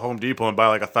got to go to Home Depot and buy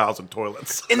like 1,000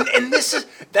 toilets. And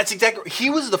that's exactly, he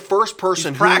was the first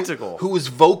person practical. who was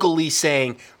vocally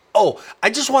saying, oh,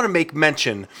 I just want to make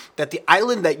mention that the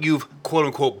island that you've quote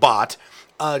unquote bought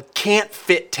can't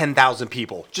fit 10,000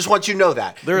 people. Just want you to know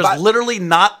that. There is literally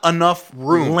not enough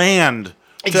land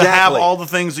to have all the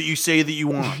things that you say that you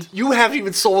want. You haven't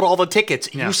even sold all the tickets.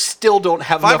 Yeah. You still don't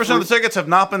have 5% enough room. of the tickets have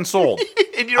not been sold.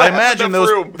 And you don't I have imagine enough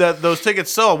room. those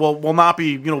tickets sell will not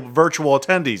be virtual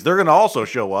attendees. They're going to also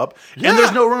show up, and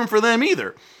there's no room for them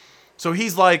either. So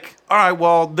he's like, all right,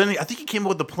 well then I think he came up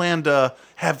with the plan to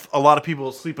have a lot of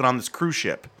people sleeping on this cruise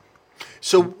ship.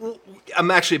 So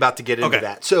I'm actually about to get into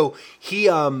that. So he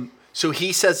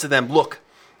says to them, look,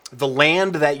 the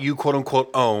land that you quote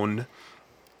unquote own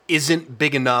isn't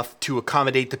big enough to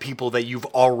accommodate the people that you've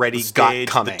already got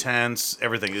coming. The tents,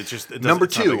 everything. It's just Number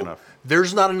it's not big two, enough.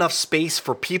 there's not enough space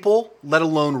for people, let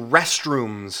alone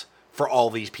restrooms for all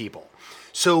these people.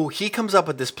 So he comes up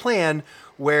with this plan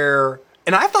where,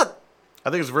 and I think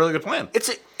it's a really good plan. it's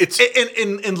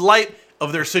in light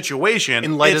of their situation.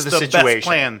 In light it's of the best situation.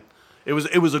 plan. It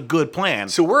was a good plan.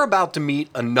 So we're about to meet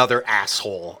another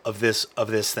asshole of this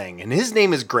thing, and his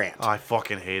name is Grant. I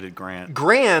fucking hated Grant.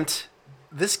 Grant,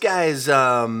 this guy's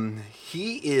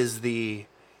he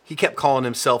kept calling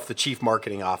himself the chief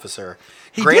marketing officer.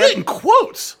 He did it in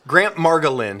quotes. Grant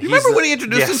Margolin. You remember when he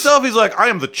introduced himself? He's like, I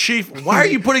am the chief. Why are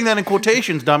you putting that in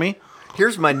quotations, dummy?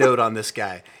 Here's my note on this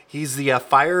guy. He's the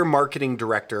fire marketing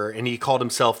director, and he called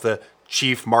himself the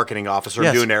chief marketing officer.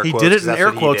 Yes, Doing air he quotes. did it in That's air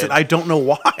what he quotes, did. and I don't know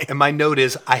why. And my note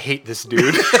is, I hate this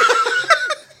dude.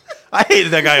 I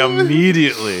hated that guy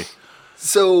immediately.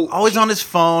 So Always on his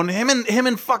phone. Him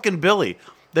and fucking Billy.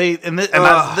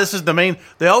 This is the main.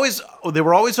 They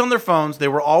were always on their phones. They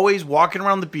were always walking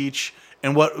around the beach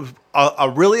in what a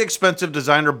really expensive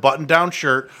designer button-down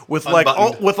shirt with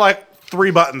like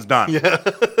 3 buttons done. Yeah.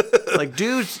 Like,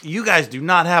 dudes, you guys do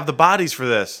not have the bodies for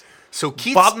this. So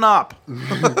Keith's, Button up.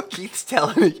 Keith's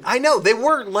telling me. I know they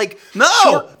were like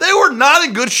they were not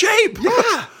in good shape.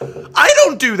 Yeah, I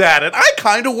don't do that, and I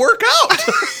kind of work out.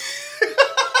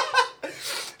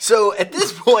 So at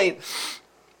this point,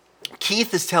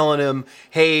 Keith is telling him,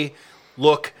 "Hey,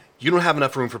 look, you don't have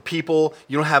enough room for people.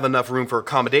 You don't have enough room for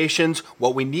accommodations.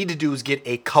 What we need to do is get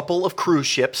a couple of cruise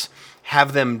ships,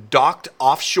 have them docked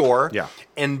offshore,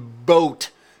 and boat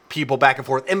people back and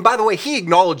forth." And by the way, he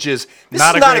acknowledges this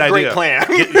is not a great plan.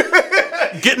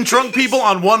 Getting drunk people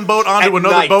on one boat onto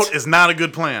another boat is not a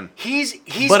good plan.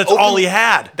 But it's all he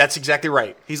had. That's exactly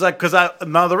right. He's like,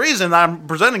 now the reason I'm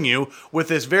presenting you with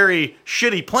this very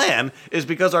shitty plan is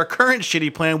because our current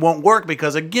shitty plan won't work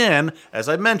because, again, as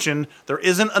I mentioned, there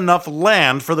isn't enough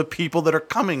land for the people that are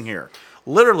coming here.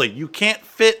 Literally, you can't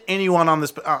fit anyone on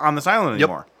this island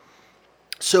anymore.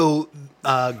 So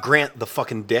Grant, the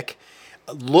fucking dick,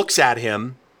 looks at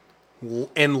him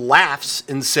and laughs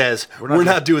and says, we're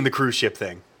not doing the cruise ship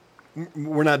thing.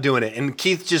 We're not doing it. And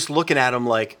Keith's just looking at him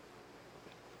like,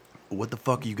 what the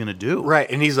fuck are you going to do? Right.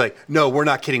 And he's like, no, we're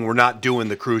not kidding. We're not doing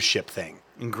the cruise ship thing.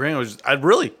 And Grant was,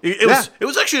 it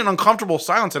was actually an uncomfortable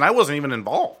silence, and I wasn't even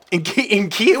involved. And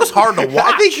Keith, it was hard to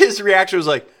watch. I think his reaction was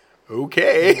like,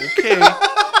 Okay. Okay.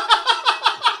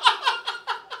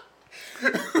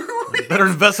 Better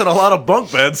invest in a lot of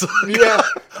bunk beds. Yeah.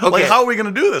 Okay. Like, how are we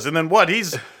going to do this? And then what?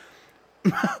 He's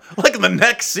like in the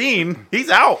next scene, he's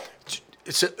out.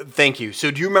 So, thank you.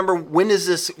 So, do you remember when is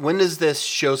this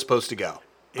show supposed to go?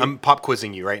 I'm pop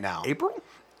quizzing you right now. April?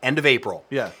 End of April.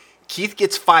 Yeah. Keith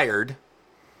gets fired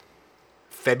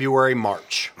February,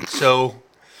 March. So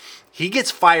he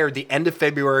gets fired the end of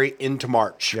February into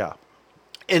March. Yeah.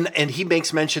 And he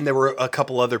makes mention there were a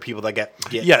couple other people that get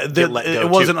let go it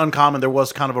wasn't too. uncommon. There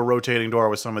was kind of a rotating door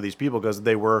with some of these people because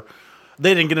they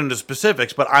didn't get into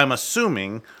specifics, but I'm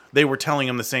assuming they were telling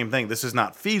him the same thing. This is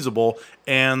not feasible.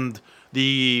 And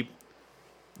the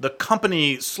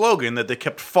company slogan that they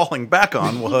kept falling back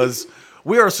on was,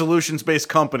 "We are a solutions-based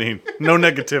company, no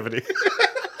negativity."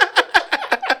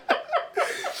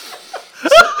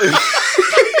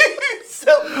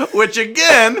 Which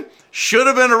again should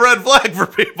have been a red flag for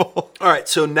people. All right,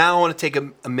 so now I want to take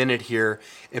a minute here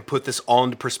and put this all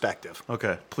into perspective.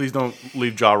 Okay, please don't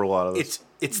leave Ja Rule out of this.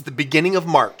 It's the beginning of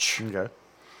March. Okay.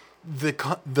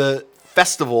 The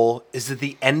festival is at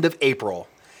the end of April.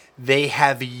 They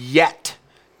have yet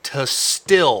to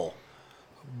still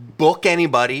book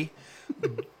anybody,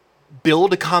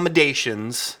 build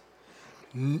accommodations.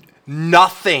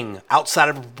 Nothing outside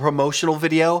of a promotional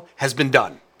video has been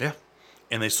done. Yeah.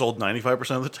 And they sold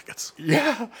 95% of the tickets.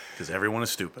 Yeah. Because everyone is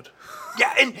stupid.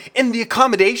 Yeah, and the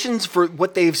accommodations for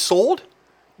what they've sold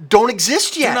don't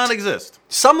exist yet. Do not exist.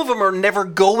 Some of them are never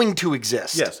going to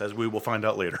exist. Yes, as we will find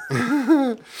out later.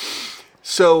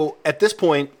 So at this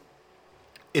point,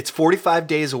 it's 45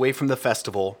 days away from the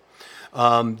festival.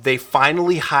 They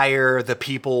finally hire the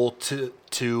people to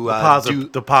do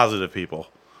The positive people.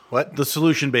 what? The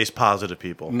solution-based positive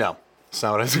people. No, that's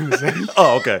not what I was going to say.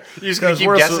 Oh, okay. You're just gonna 'Cause keep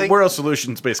we're guessing? we're a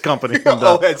solutions-based company. And,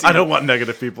 Oh, that's I don't want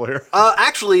negative people here.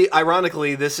 Actually,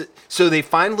 ironically, so they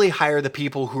finally hire the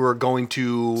people who are going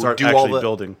to Start do actually all the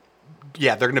building.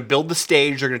 Yeah, they're going to build the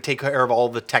stage. They're going to take care of all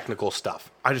the technical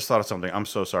stuff. I just thought of something. I'm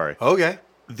so sorry. Okay.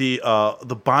 The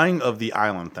buying of the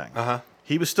island thing. Uh-huh.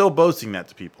 He was still boasting that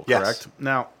to people, Yes. correct?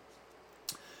 Now,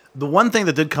 the one thing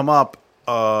that did come up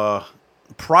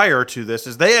prior to this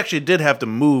is they actually did have to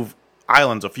move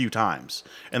islands a few times,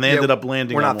 and they Yeah, ended up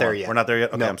landing. we're on not there one. yet. We're not there yet.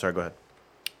 Okay, No. I'm sorry. Go ahead.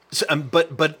 So,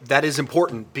 but that is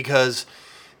important because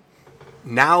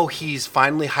now he's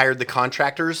finally hired the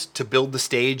contractors to build the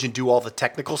stage and do all the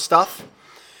technical stuff,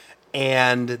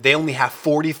 and they only have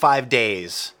 45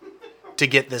 days to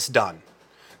get this done.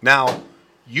 Now,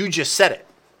 you just said it.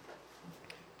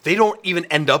 They don't even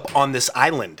end up on this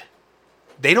island.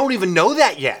 They don't even know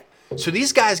that yet. So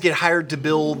these guys get hired to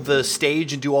build the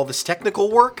stage and do all this technical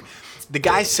work. The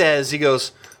guy says, he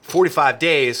goes, 45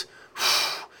 days,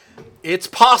 it's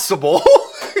possible.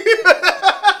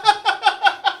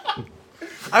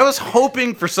 I was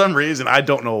hoping for some reason, I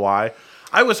don't know why,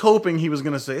 I was hoping he was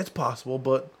going to say it's possible,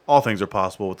 but all things are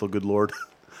possible with the good Lord.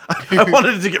 I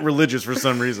wanted to get religious for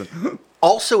some reason.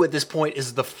 Also, at this point,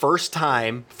 is the first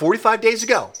time, 45 days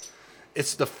ago,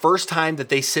 it's the first time that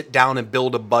they sit down and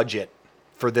build a budget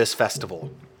for this festival.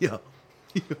 Yeah.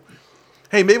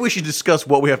 Hey, maybe we should discuss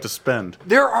what we have to spend.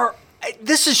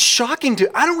 This is shocking to,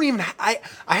 I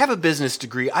have a business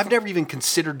degree. I've never even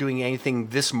considered doing anything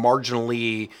this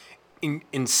marginally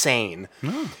insane.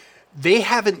 No. They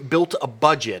haven't built a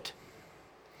budget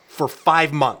for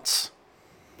 5 months.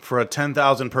 For a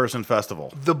 10,000 person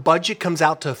festival. The budget comes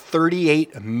out to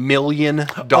 $38 million.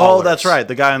 Oh, that's right.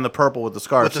 The guy in the purple with the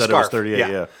scarf With the said it was scarf, 38,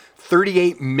 yeah.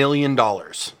 $38 million.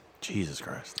 Jesus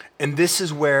Christ. And this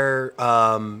is where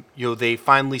they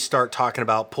finally start talking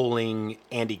about pulling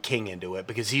Andy King into it,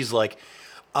 because he's like,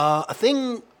 a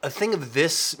thing of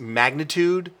this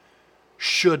magnitude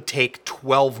should take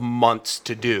 12 months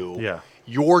to do. Yeah.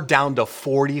 You're down to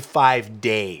 45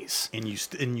 days. And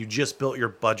you just built your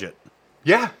budget.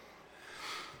 Yeah.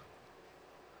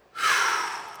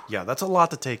 Yeah, that's a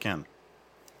lot to take in.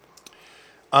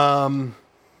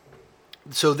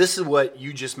 So this is what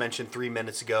you just mentioned 3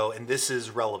 minutes ago, and this is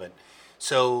relevant.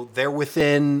 So they're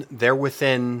within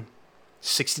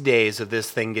 60 days of this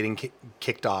thing getting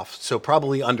kicked off. So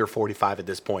probably under 45 at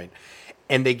this point,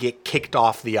 and they get kicked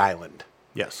off the island.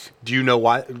 Yes. Do you know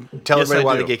why? Tell Yes, everybody I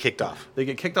why do. they get kicked off. They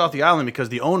get kicked off the island because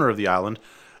the owner of the island,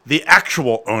 the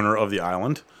actual owner of the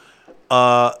island,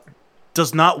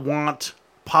 does not want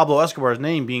Pablo Escobar's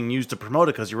name being used to promote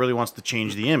it because he really wants to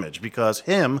change the image. Because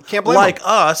Can't blame like him.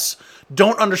 us,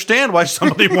 don't understand why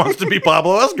somebody wants to be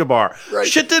Pablo Escobar. Right.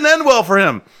 Shit didn't end well for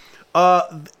him.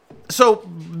 So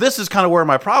this is kind of where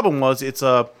my problem was. It's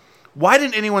why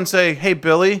didn't anyone say, "Hey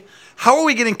Billy, how are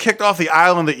we getting kicked off the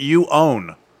island that you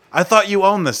own?" I thought you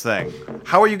owned this thing.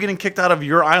 How are you getting kicked out of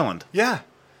your island? Yeah.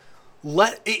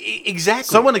 Exactly.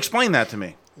 Someone explain that to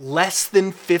me. Less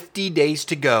than 50 days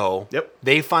to go. Yep.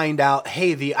 They find out,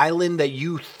 hey, the island that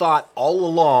you thought all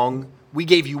along, we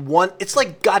gave you one. It's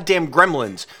like goddamn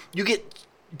Gremlins. You get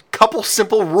a couple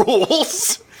simple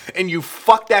rules, and you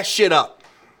fuck that shit up.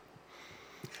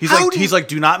 He's like,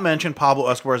 do not mention Pablo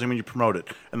Escobar's name when you promote it.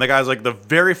 And the guy's like, the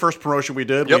very first promotion we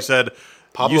did, we said,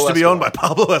 Pablo used to be Escobar. owned by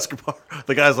Pablo Escobar.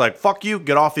 The guy's like, fuck you,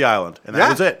 get off the island. And that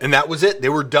was it. And that was it. They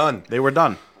were done. They were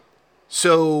done.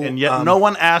 So And yet no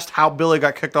one asked how Billy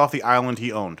got kicked off the island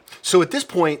he owned. So at this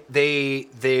point, they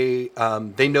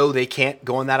know they can't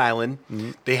go on that island.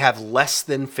 Mm-hmm. They have less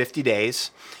than 50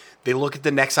 days. They look at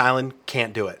the next island,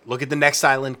 can't do it. Look at the next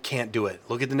island, can't do it.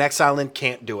 Look at the next island,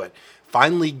 can't do it.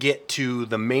 Finally get to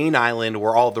the main island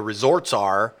where all the resorts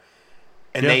are,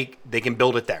 and Yeah. they can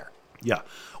build it there. Yeah.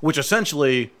 Which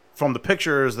essentially, from the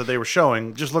pictures that they were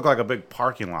showing, just looked like a big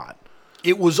parking lot.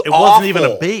 It was It awful. wasn't even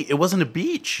a beach. It wasn't a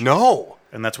beach. No.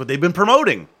 And that's what they've been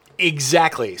promoting.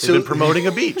 Exactly. They've been promoting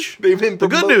a beach. They've been the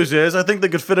good news is, I think they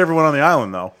could fit everyone on the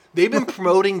island, though. They've been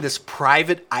promoting this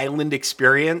private island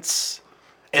experience.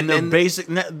 And The then basic.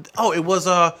 It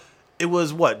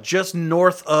was what? Just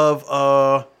north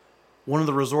of one of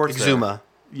the resorts. there. Exuma.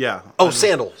 Yeah. Oh,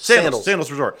 Sandals. Sandals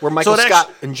Resort. Where Michael So it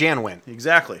Scott and Jan went.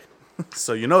 Exactly.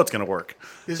 So you know it's going to work.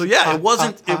 So yeah, it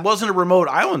wasn't a remote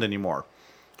island anymore.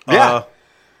 Yeah.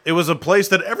 It was a place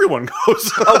that everyone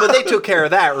goes. Oh, but they took care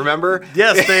of that, remember?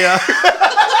 Yes, they.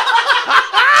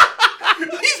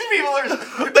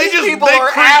 These people are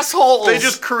assholes. They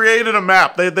just created a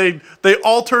map. They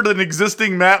altered an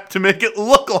existing map to make it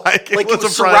look like like it was it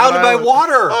was a private surrounded by island.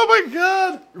 water. Oh my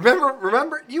god!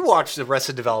 Remember, you watched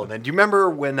Arrested Development. Do you remember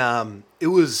when it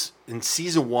was in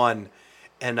season 1,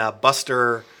 and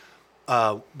Buster?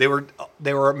 They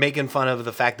were making fun of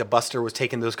the fact that Buster was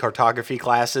taking those cartography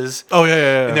classes. Oh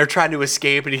yeah. And they're trying to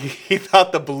escape, and he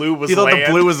thought the blue was He thought land. the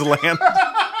blue was land.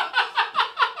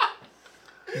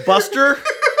 Buster,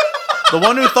 the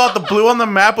one who thought the blue on the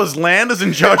map was land, is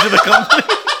in charge of the company.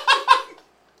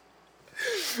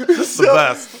 That's the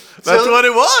best. That's what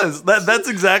it was. That's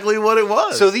exactly what it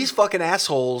was. So these fucking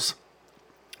assholes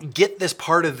get this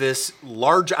part of this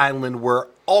large island where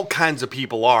all kinds of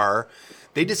people are.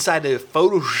 They decide to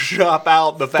Photoshop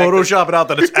out the fact Photoshop it out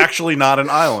that it's actually not an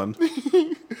island.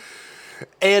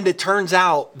 and it turns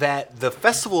out that the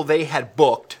festival they had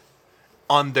booked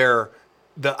on the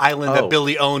island that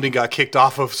Billy owned and got kicked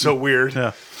off of, so weird,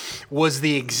 Yeah. was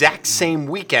the exact same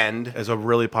weekend. As a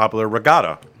really popular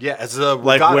regatta. Yeah, as a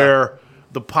Like regatta. where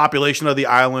the population of the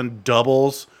island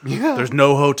doubles. Yeah. There's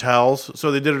no hotels,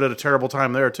 so they did it at a terrible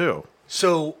time there too.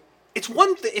 So it's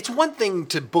one thing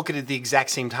to book it at the exact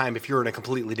same time if you're in a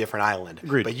completely different island.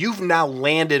 Agreed. But you've now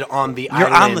landed on the You're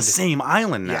island. on the same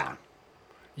island now.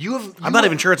 Yeah. I'm not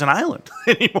even sure it's an island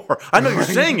anymore. I know you're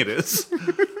saying it is.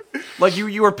 Like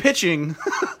you were pitching,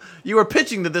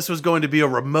 that this was going to be a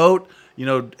remote,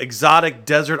 exotic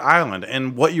desert island,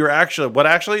 and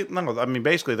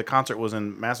basically the concert was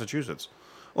in Massachusetts.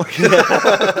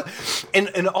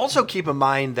 And also keep in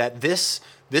mind that this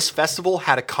festival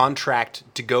had a contract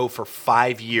to go for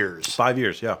 5 years. 5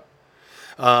 years, yeah.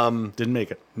 Didn't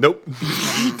make it. Nope.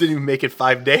 Didn't even make it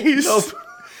 5 days. Nope.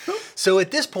 So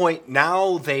at this point,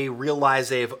 now they realize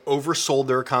they have oversold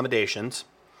their accommodations.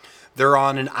 They're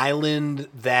on an island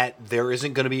that there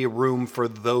isn't going to be a room for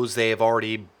those they have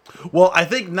already. Well, I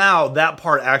think now that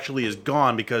part actually is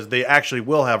gone because they actually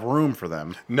will have room for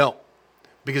them. No.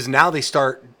 Because now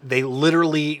they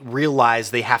literally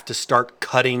realize they have to start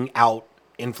cutting out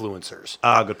influencers.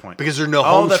 Ah, good point. Because there are no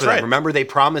homes that's for them. right. Remember, they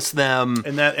promised them.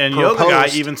 And per Yoga Guy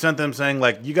post. even sent them saying,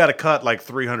 like, you got to cut like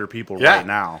 300 people Yeah. right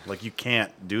now. Like, you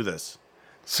can't do this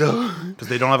So because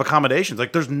they don't have accommodations.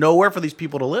 Like, there's nowhere for these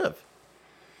people to live.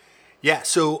 yeah,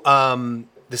 so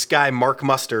this guy Mark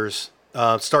Musters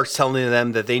starts telling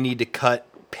them that they need to cut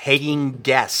paying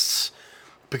guests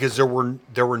because there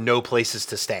were no places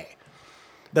to stay.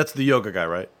 That's the Yoga Guy,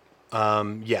 right?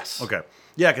 Yes. Okay.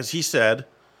 Yeah, because he said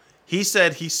he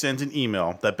sent an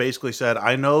email that basically said,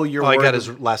 I know you're Oh, I worried. got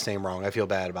his last name wrong. I feel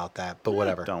bad about that, but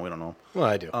whatever. We don't know. Well,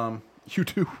 I do. You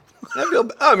do.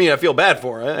 I feel bad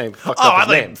for it. I fucked Oh, up I his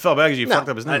thought name. you felt bad because you No, fucked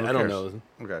up his name. I Who don't cares? know.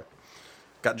 Okay.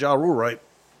 Got Ja Rule right.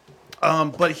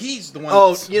 But he's the one.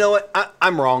 Oh, you know what?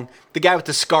 I'm wrong. The guy with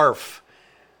the scarf.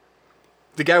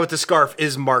 The guy with the scarf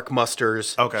is Mark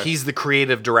Musters. Okay. He's the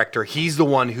creative director. He's the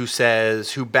one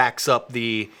who backs up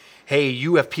hey,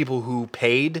 you have people who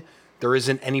paid. There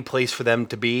isn't any place for them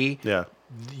to be. Yeah.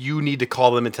 You need to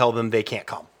call them and tell them they can't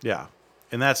come. Yeah.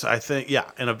 And that's, I think, yeah.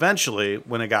 And eventually,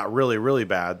 when it got really, really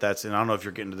bad, and I don't know if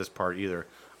you're getting to this part either,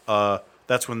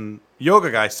 that's when Yoga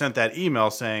Guy sent that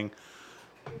email saying,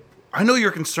 I know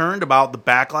you're concerned about the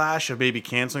backlash of maybe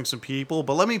canceling some people,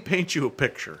 but let me paint you a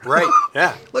picture. Right.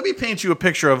 Yeah. Let me paint you a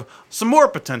picture of some more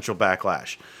potential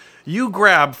backlash. You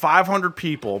grab 500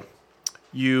 people,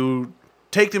 you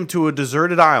take them to a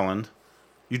deserted island,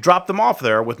 you drop them off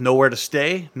there with nowhere to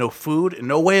stay, no food, and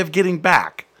no way of getting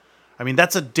back. I mean,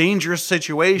 that's a dangerous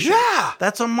situation. Yeah.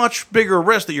 That's a much bigger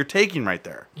risk that you're taking right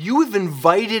there. You have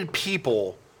invited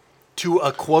people to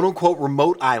a quote-unquote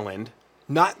remote island,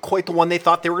 not quite the one they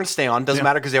thought they were going to stay on. Doesn't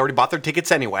matter because they already bought their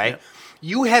tickets anyway. Yeah.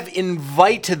 You have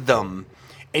invited them,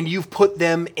 and you've put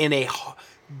them in a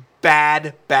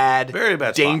bad, very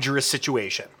bad, dangerous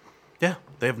situation. Yeah,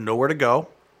 they have nowhere to go.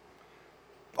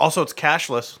 Also, it's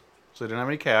cashless, so they didn't have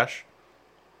any cash.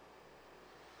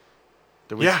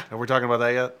 Have we talking about that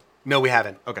yet? No, we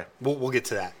haven't. Okay, we'll get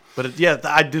to that. But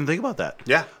I didn't think about that.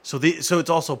 Yeah. So it's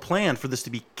also planned for this to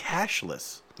be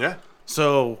cashless. Yeah.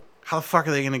 So how the fuck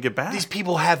are they going to get back? These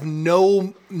people have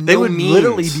no They would means.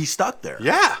 literally be stuck there.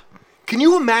 Yeah. Can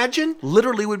you imagine?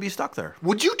 Literally would be stuck there.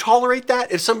 Would you tolerate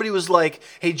that if somebody was like,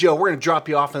 "Hey Joe, we're going to drop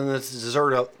you off on this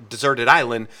deserted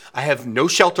island. I have no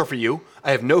shelter for you.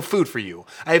 I have no food for you.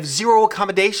 I have zero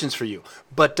accommodations for you.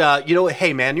 But you know what?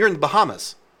 Hey man, you're in the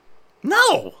Bahamas."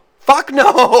 No. Fuck no.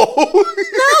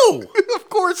 No. Of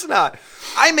course not.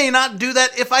 I may not do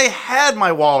that if I had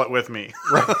my wallet with me.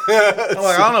 Right. I'm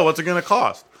like, I don't know what's it going to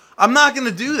cost. I'm not going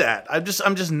to do that. I'm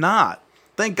just not.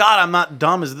 Thank God I'm not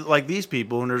dumb as like these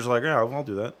people, and they're just like, yeah, I'll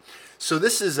do that. So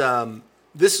this is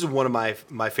one of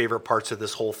my favorite parts of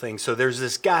this whole thing. So there's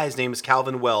this guy. His name is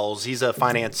Calvin Wells. He's a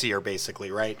financier, basically,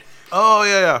 right? Oh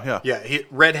yeah. Yeah,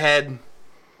 redhead,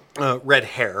 red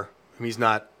hair. I mean, he's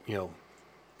not,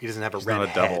 he doesn't have a red head.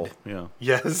 He's not a devil. Yeah.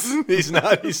 Yes, he's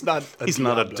not. He's not. He's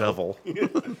not a devil.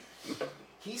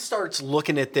 He starts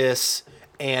looking at this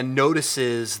and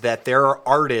notices that there are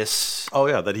artists. Oh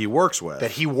yeah, that he works with.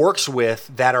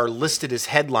 That are listed as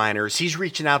headliners. He's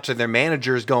reaching out to their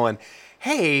managers, going,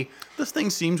 "Hey, this thing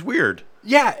seems weird.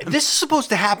 Yeah, this is supposed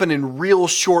to happen in real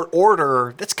short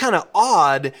order. That's kind of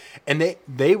odd." And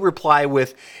they reply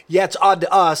with, "Yeah, it's odd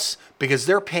to us because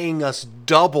they're paying us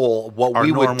double what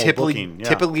we would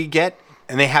typically get,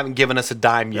 and they haven't given us a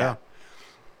dime yet." Yeah.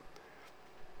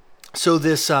 So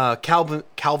this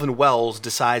Calvin Wells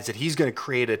decides that he's going to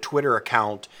create a Twitter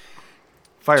account.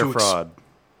 Fire fraud.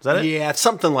 Is that it? Yeah,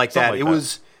 something like that. It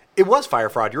was fire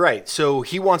fraud. You're right. So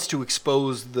he wants to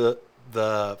expose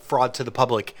the fraud to the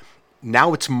public.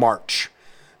 Now it's March.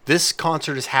 This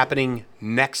concert is happening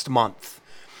next month.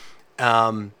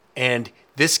 And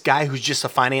this guy who's just a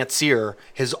financier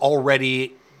has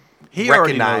already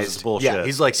already knows it's bullshit. Yeah,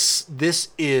 he's like, this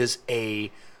is a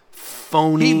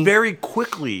phony. He very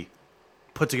quickly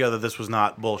put together this was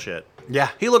not bullshit. Yeah.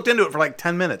 He looked into it for like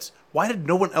 10 minutes. Why did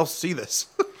no one else see this?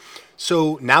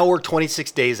 So now we're 26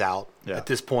 days out at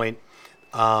this point.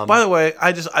 By the way,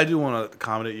 I do want to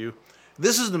comment at you.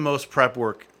 This is the most prep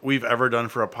work we've ever done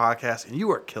for a podcast, and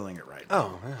you are killing it right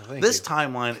now. Oh, yeah, thank this you.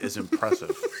 timeline is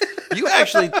impressive. You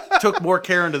actually took more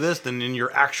care into this than in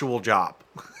your actual job.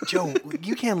 Joe,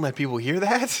 you can't let people hear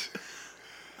that.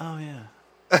 Oh, yeah.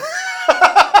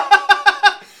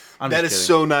 That is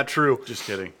so not true. Just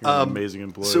kidding. You're an amazing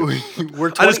employee. So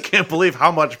I just can't believe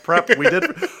how much prep we did.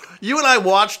 You and I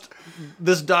watched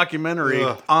this documentary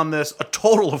on this a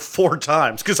total of 4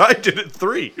 times because I did it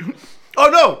 3. Oh,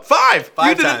 no, 5. 5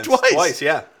 you did times. it twice. Twice,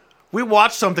 yeah. We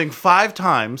watched something 5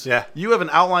 times. Yeah. You have an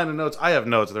outline of notes. I have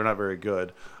notes. They're not very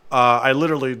good. I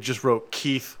literally just wrote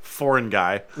Keith, foreign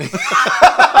guy.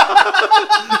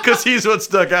 Because he's what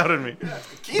stuck out in me.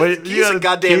 Keith's a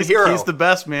goddamn hero. He's the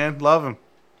best, man. Love him.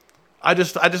 I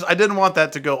didn't want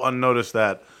that to go unnoticed,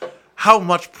 that how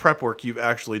much prep work you've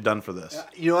actually done for this.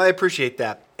 I appreciate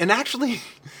that. And actually,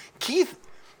 Keith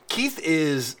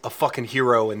is a fucking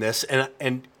hero in this,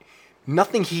 and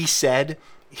nothing he said.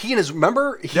 He and his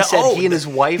wife. He said he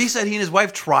and his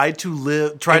wife tried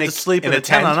to sleep in a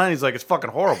tent on night. He's like, it's fucking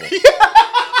horrible.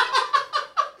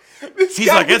 He's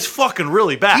like, it's fucking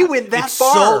really bad. He went that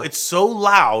far. It's so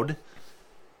loud.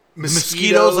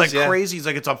 Mosquitoes like crazy. He's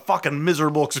like, it's a fucking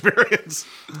miserable experience.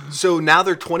 So now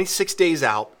they're 26 days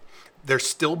out. They're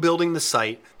still building the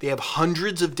site. They have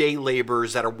hundreds of day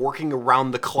laborers that are working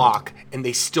around the clock, and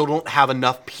they still don't have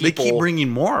enough people. They keep bringing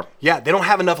more. Yeah, they don't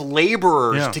have enough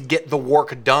laborers to get the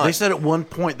work done. They said at one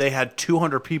point they had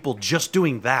 200 people just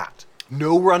doing that.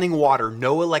 No running water,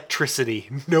 no electricity,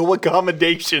 no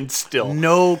accommodation still.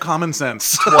 No common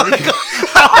sense.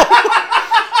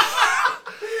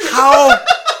 How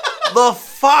the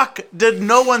fuck did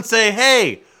no one say,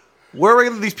 hey, where are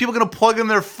these people going to plug in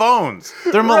their phones?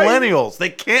 They're millennials. They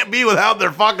can't be without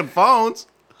their fucking phones.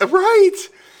 Right.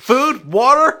 Food,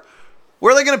 water.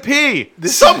 Where are they gonna pee?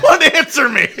 Someone answer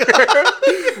me.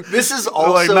 This is They're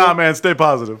also like, nah, man, stay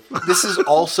positive. this is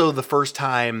also the first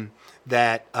time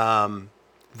that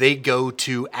they go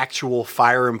to actual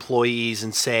fire employees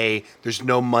and say there's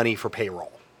no money for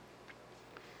payroll.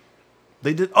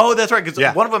 They did. Oh, that's right. Because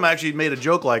Yeah. one of them actually made a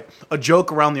joke. Like a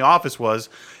joke around the office was,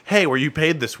 "Hey, were you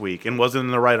paid this week?" And wasn't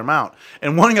in the right amount.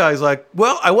 And one guy's like,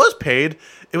 "Well, I was paid.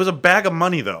 It was a bag of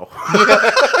money, though."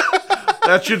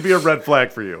 That should be a red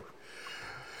flag for you.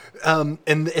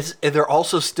 And they're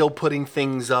also still putting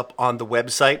things up on the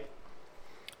website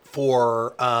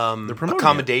for promoting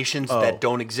accommodations it. Oh. that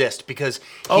don't exist because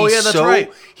Oh, yeah, that's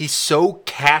right. He's so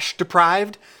cash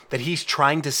deprived that he's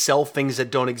trying to sell things that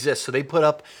don't exist. So they put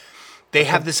up. They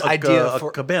have this idea a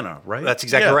for cabana, right? That's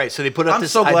exactly right. So they put up I'm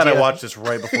this so glad idea. I watched this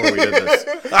right before we did this.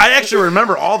 I actually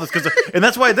remember all this and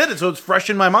that's why I did it. So it's fresh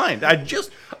in my mind.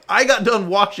 I got done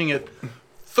watching it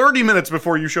 30 minutes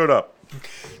before you showed up.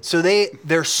 So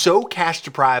they're so cash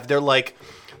deprived. They're like,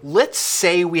 let's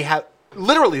say we have.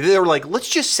 Literally, they were like, let's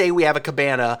just say we have a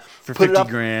cabana For put it 50 up-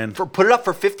 grand. put it up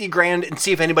for 50 grand and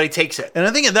see if anybody takes it. And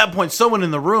I think at that point, someone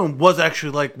in the room was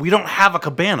actually like, "We don't have a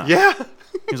cabana." Yeah.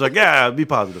 He's like, "Yeah, be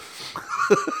positive."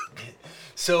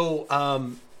 So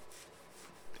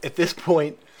at this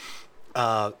point,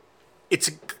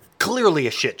 it's clearly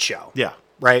a shit show. Yeah.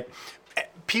 Right?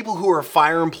 People who are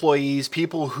fire employees,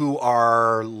 people who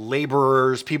are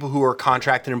laborers, people who are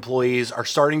contracted employees are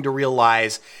starting to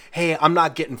realize, hey, I'm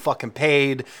not getting fucking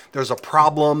paid. There's a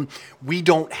problem. We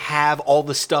don't have all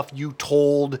the stuff you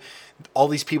told all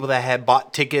these people that had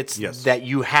bought tickets Yes. that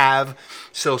you have.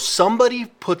 So somebody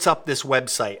puts up this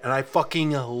website, and I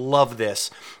fucking love this,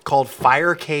 called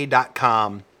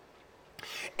firek.com.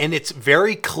 And it's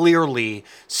very clearly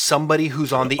somebody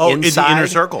who's on the inside. in the inner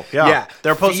circle. Yeah. Yeah.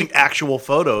 They're posting actual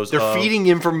photos. They're feeding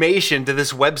information to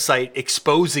this website,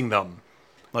 exposing them.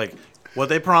 like what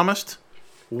they promised,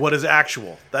 what is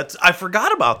actual. I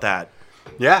forgot about that.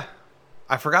 Yeah.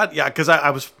 I forgot. Yeah, because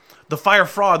I was the Fire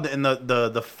Fraud and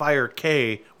the Fire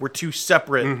K were two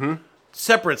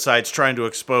separate sites trying to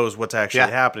expose what's actually Yeah.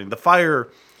 happening. The Fire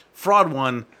Fraud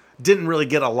one didn't really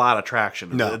get a lot of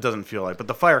traction. No. It doesn't feel like. But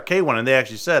the Fire K one, and they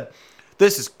actually said,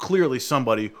 this is clearly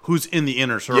somebody who's in the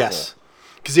inner circle. Yes.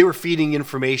 Because they were feeding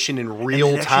information in And real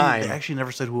they actually- time. They actually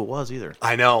never said who it was either.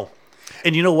 I know.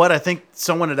 And you know what? I think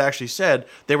someone had actually said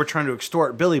they were trying to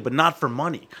extort Billy, but not for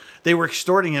money. They were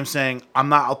extorting him, saying,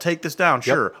 "I'll take this down,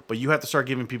 sure, but you have to start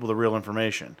giving people the real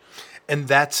information." And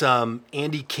that's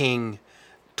Andy King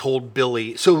told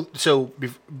Billy.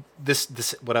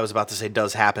 This what I was about to say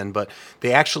does happen, but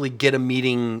they actually get a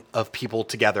meeting of people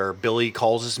together. Billy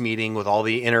calls this meeting with all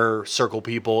the inner circle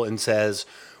people and says,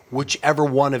 whichever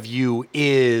one of you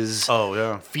is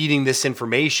feeding this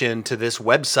information to this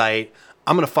website,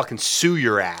 I'm gonna fucking sue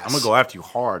your ass. I'm gonna go after you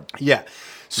hard. Yeah.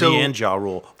 So Me and Ja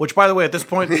Rule. Which, by the way, at this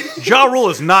point, Ja Rule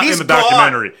is not in He's the gone.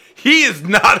 documentary. He is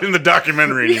not in the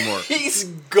documentary anymore. he's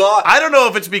got. I don't know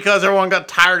if it's because everyone got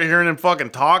tired of hearing him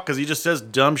fucking talk because he just says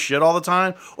dumb shit all the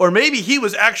time, or maybe he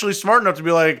was actually smart enough to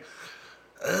be like,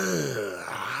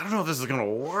 I don't know if this is gonna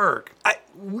work.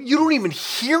 You don't even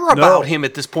hear about him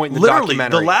at this point in the Literally,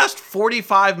 documentary. the last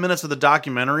 45 minutes of the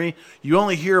documentary, you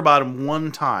only hear about him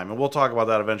one time, and we'll talk about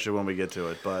that eventually when we get to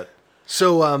it. But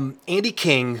So Andy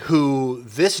King, who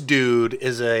this dude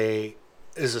is a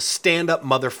stand-up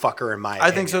motherfucker in my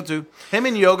opinion. I think so too. Him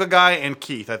and Yoga Guy and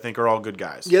Keith, I think, are all good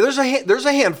guys. Yeah, there's a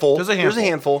handful. There's a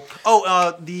handful.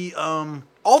 Oh,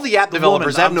 All the app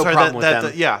developers, I have no problem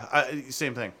with them.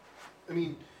 Same thing. I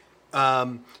mean,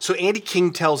 so Andy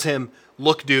King tells him,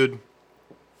 "Look, dude,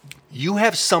 you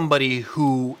have somebody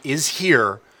who is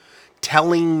here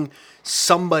telling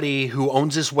somebody who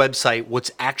owns this website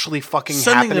what's actually fucking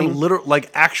Sending happening. them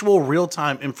actual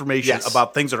real-time information Yes.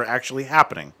 about things that are actually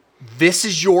happening. This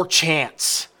is your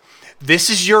chance. This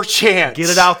is your chance. Get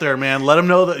it out there, man. Let them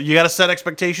know that you got to set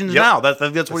expectations Yep. now. That's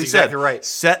what he exactly said. right.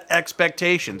 Set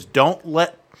expectations. Don't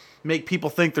make people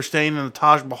think they're staying in the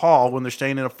Taj Mahal when they're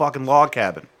staying in a fucking log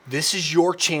cabin. This is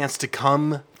your chance to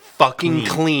come fucking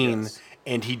clean, yes.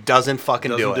 and he doesn't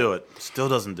fucking Doesn't do it. Still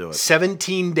doesn't do it.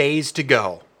 17 days to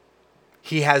go.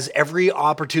 He has every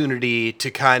opportunity to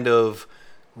kind of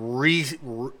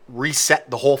reset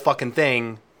the whole fucking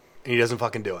thing, and he doesn't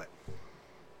fucking do it.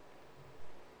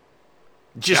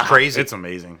 Just crazy. It's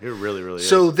amazing. It really, really is.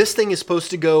 So this thing is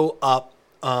supposed to go up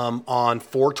on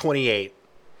 4/28.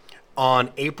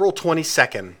 On April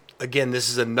 22nd, again, this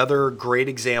is another great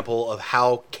example of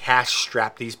how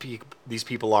cash-strapped these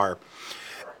people are.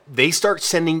 They start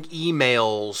sending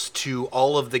emails to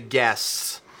all of the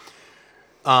guests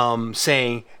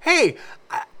saying, hey,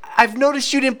 I've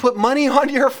noticed you didn't put money on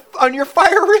your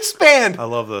Fire wristband. I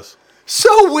love this.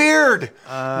 So weird.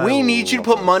 We need you to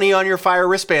put money on your Fire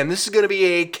wristband. This is going to be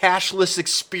a cashless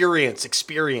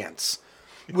experience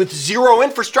with zero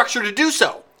infrastructure to do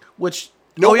so. Which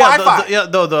No Wi-Fi.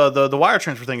 The wire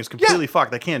transfer thing is completely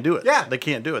fucked. They can't do it. Yeah. They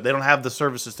can't do it. They don't have the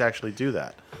services to actually do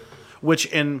that.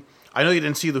 I know you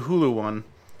didn't see the Hulu one.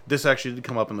 This actually did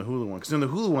come up in the Hulu one, because in the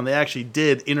Hulu one they actually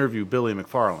did interview Billy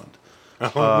McFarland,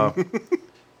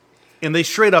 and they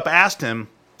straight up asked him,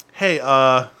 "Hey,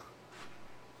 at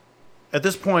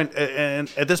this point,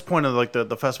 of like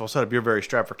the festival setup, you're very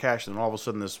strapped for cash, and all of a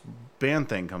sudden this band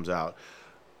thing comes out.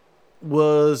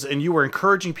 And you were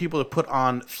encouraging people to put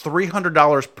on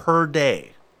 $300 per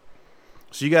day.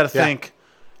 So you got to think,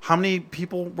 how many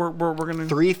people were going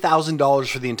to $3,000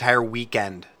 for the entire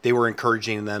weekend. They were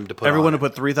encouraging them to put everyone on to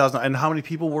put 3,000, and how many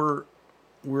people were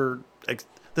did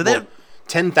they Well, have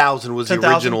 10,000 was 10,000?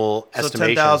 the original So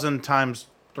estimation. 10,000 times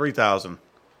 3,000.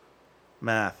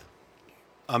 Math.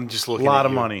 I'm just A looking lot at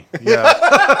of you. money.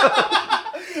 Yeah.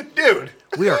 Dude,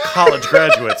 We are college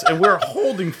graduates, and we're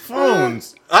holding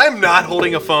phones. I'm not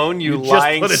holding a phone, you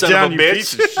lying just put it son down, of a you bitch.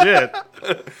 piece of shit.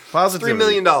 Positivity. $3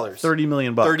 million. $30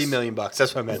 million bucks. $30 million bucks.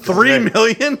 That's what I meant. $3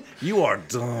 million? You are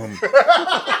dumb.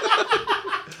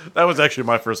 That was actually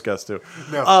my first guess too.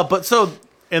 No.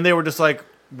 And they were just like,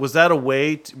 was that a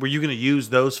way? Were you going to use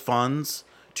those funds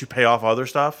to pay off other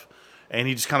stuff? And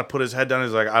he just kind of put his head down.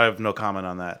 He's like, I have no comment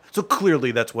on that. So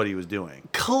clearly, that's what he was doing.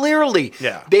 Clearly.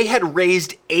 Yeah. They had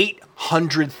raised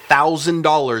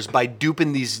 $800,000 by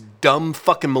duping these dumb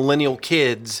fucking millennial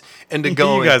kids into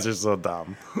going. You guys are so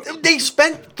dumb. They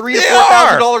spent $3,000 to They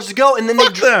 $4,000 to go, and then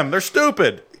Fuck them. They're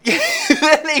stupid. then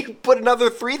they put another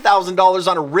 $3,000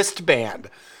 on a wristband.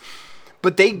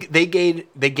 But they gained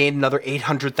another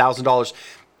 $800,000.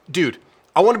 Dude,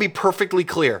 I want to be perfectly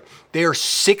clear. They are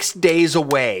 6 days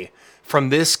away from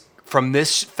this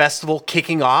festival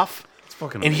kicking off, It's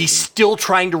fucking and amazing. he's still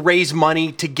trying to raise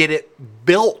money to get it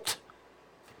built.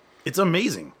 It's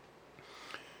amazing.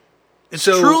 It's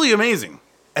So- truly amazing.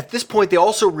 At this point, they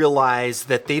also realize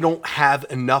that they don't have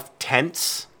enough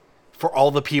tents for all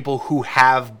the people who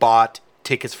have bought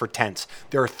tickets for tents.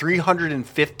 There are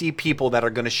 350 people that are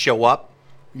going to show up.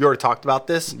 You already talked about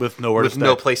this. With nowhere to with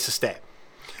no stay. place to stay.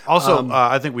 Also,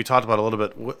 I think we talked about it a little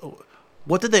bit.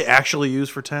 What did they actually use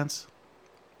for tents?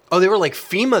 Oh, they were like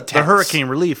FEMA tents. The hurricane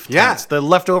relief Yeah. tents. The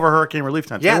leftover hurricane relief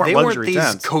tents. Yeah, they weren't luxury these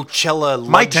tents. Coachella luxury.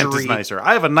 My tent is nicer.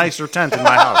 I have a nicer tent in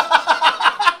my house.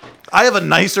 I have a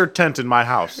nicer tent in my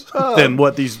house than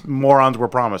what these morons were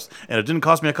promised. And it didn't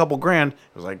cost me a couple grand. It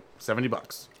was like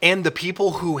 $70. And the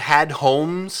people who had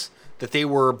homes that they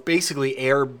were basically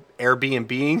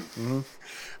Airbnb-ing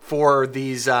for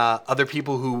these other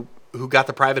people who got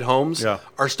the private homes Yeah.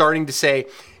 are starting to say,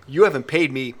 you haven't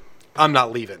paid me, I'm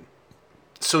not leaving.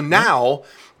 So now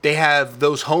they have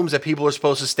those homes that people are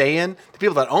supposed to stay in. The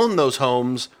people that own those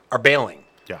homes are bailing.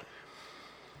 Yeah.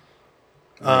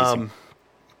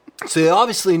 So they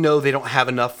obviously know they don't have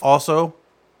enough. Also,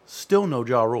 still no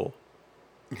Ja Rule.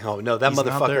 No, that He's not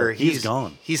there. motherfucker, He's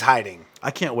gone. He's hiding.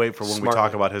 I can't wait for when we Smartly.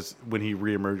 talk about when he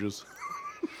reemerges.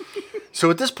 So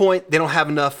at this point, they don't have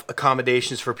enough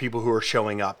accommodations for people who are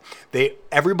showing up.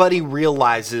 Everybody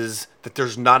realizes that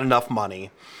there's not enough money,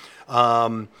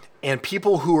 and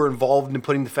people who are involved in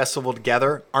putting the festival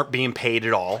together aren't being paid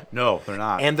at all. No, they're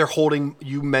not. And they're holding.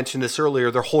 You mentioned this earlier.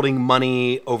 They're holding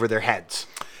money over their heads.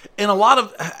 And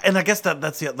I guess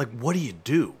that's the, like, what do you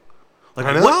do? Like,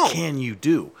 I know. what can you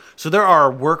do? So there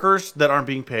are workers that aren't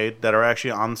being paid that are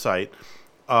actually on site.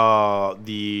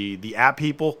 The app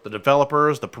people, the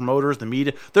developers, the promoters, the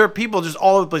media. There are people just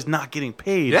all over the place not getting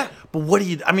paid. Yeah. But what do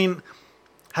you? I mean,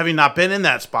 having not been in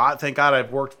that spot, thank God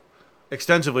I've worked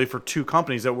extensively for two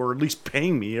companies that were at least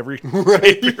paying me every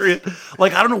period.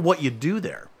 Like, I don't know what you do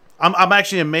there. I'm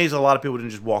actually amazed a lot of people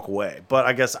didn't just walk away. But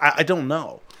I guess I don't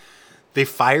know. They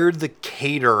fired the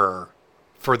caterer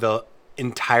for the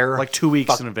entire Like 2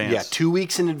 weeks in advance. Yeah, 2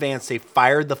 weeks in advance. They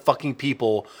fired the fucking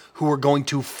people who were going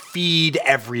to feed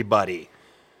everybody.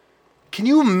 Can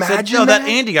you imagine No, that? that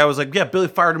Andy guy was like, yeah, Billy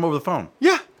fired him over the phone.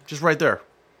 Yeah. Just right there.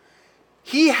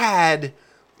 He had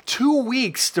 2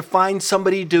 weeks to find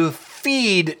somebody to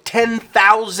feed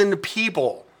 10,000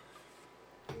 people.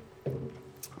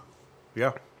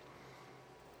 Yeah.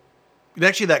 And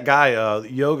actually, that guy,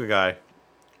 yoga guy,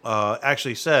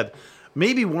 actually said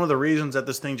maybe one of the reasons that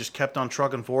this thing just kept on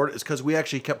trucking forward is because we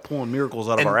actually kept pulling miracles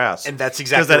out of our ass. and that's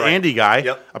exactly because that right. Andy guy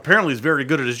Yep. apparently is very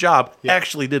good at his job. Yeah.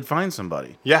 Actually, did find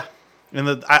somebody. Yeah.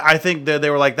 And I think that they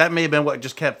were like, that may have been what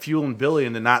just kept fueling Billy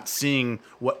into not seeing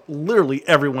what literally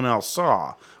everyone else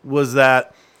saw, was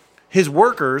that his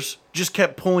workers just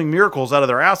kept pulling miracles out of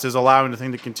their asses, allowing the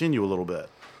thing to continue a little bit.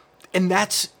 And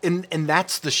that's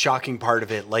the shocking part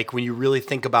of it. Like when you really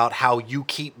think about how you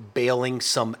keep bailing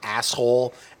some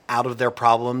asshole out of their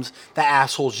problems, that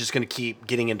asshole's just going to keep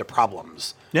getting into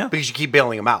problems. Yeah. Because you keep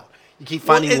bailing them out. You keep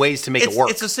finding ways to make it work.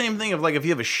 It's the same thing of like if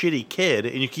you have a shitty kid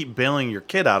and you keep bailing your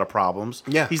kid out of problems,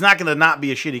 Yeah. he's not going to not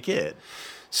be a shitty kid.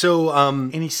 So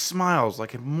And he smiles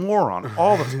like a moron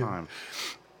all the time.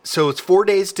 So it's 4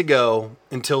 days to go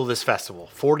until this festival.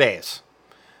 4 days.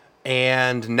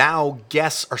 And now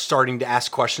guests are starting to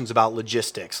ask questions about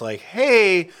logistics. Like,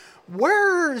 hey,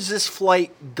 where is this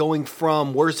flight going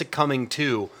from? Where's it coming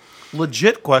to?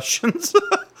 Legit questions.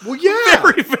 Well, yeah.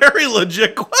 Very, very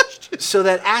legit questions. So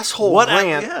that asshole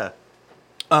Grant.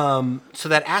 So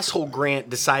that asshole Grant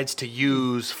decides to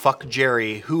use Fuck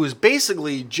Jerry, who is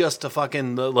basically just a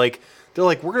fucking like. They're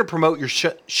like, we're gonna promote your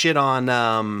shit on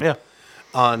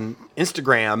on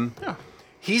Instagram. Yeah.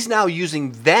 He's now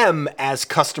using them as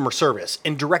customer service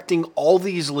and directing all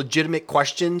these legitimate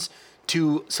questions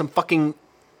to some fucking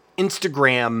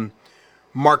Instagram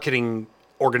marketing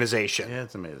organization. Yeah,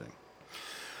 it's amazing.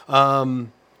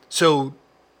 So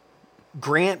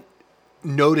Grant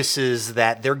notices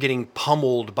that they're getting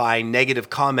pummeled by negative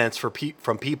comments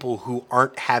from people who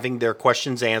aren't having their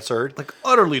questions answered. Like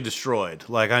utterly destroyed.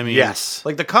 Like, I mean, Yes.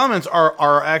 Like the comments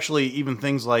are actually even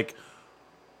things like,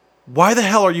 why the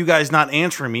hell are you guys not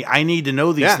answering me? I need to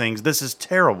know these things. This is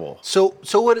terrible. So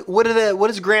what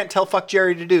does Grant tell Fuck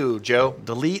Jerry to do, Joe?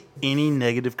 Delete any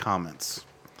negative comments.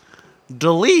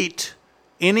 Delete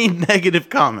any negative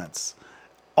comments.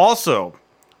 Also,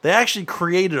 they actually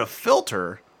created a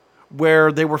filter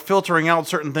where they were filtering out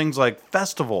certain things like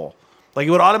festival. Like it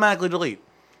would automatically delete.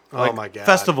 Like Oh my God.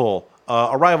 Festival,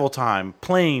 arrival time,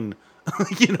 plane,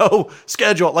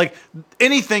 schedule. Like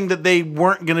anything that they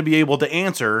weren't going to be able to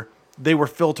answer, they were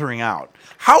filtering out.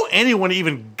 How anyone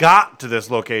even got to this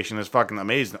location is fucking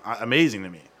amazing to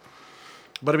me.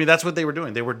 But I mean, that's what they were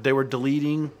doing. They were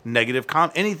deleting negative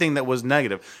anything that was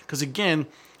negative. Because again,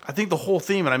 I think the whole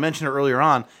theme, and I mentioned it earlier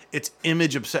on, it's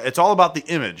image obsessed. It's all about the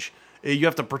image. You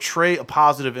have to portray a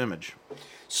positive image.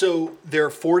 So they're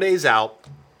 4 days out.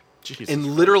 Jesus.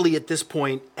 And literally at this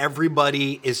point,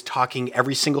 everybody is talking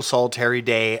every single solitary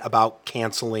day about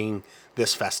canceling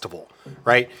this festival,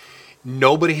 right?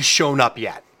 Nobody's shown up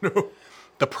yet.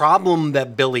 The problem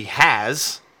that Billy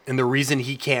has, and the reason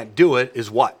he can't do it, is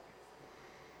what?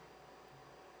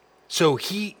 So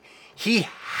he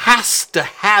has to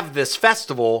have this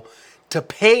festival to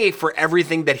pay for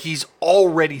everything that he's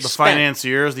already The spent.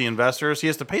 financiers, the investors, he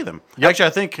has to pay them. Yep. Actually, I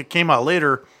think it came out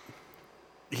later.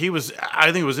 I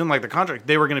think it was in like the contract.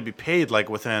 They were going to be paid like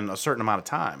within a certain amount of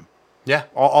time. Yeah.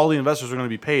 All the investors are going to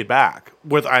be paid back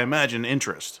with, I imagine,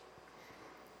 interest.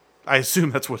 I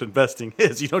assume that's what investing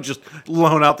is. You don't just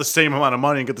loan out the same amount of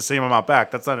money and get the same amount back.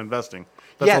 That's not investing.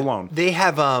 That's a loan. They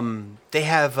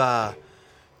have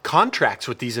contracts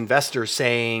with these investors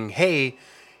saying, hey,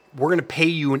 we're going to pay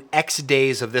you in X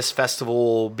days of this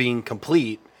festival being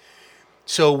complete.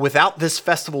 So without this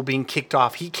festival being kicked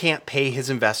off, he can't pay his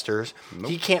investors. Nope.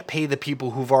 He can't pay the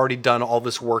people who've already done all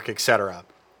this work, etc.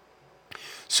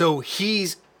 So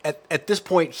he's at this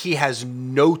point, he has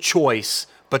no choice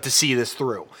but to see this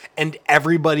through. And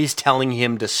everybody's telling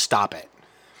him to stop it.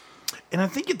 And I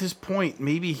think at this point,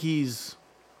 maybe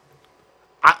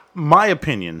my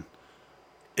opinion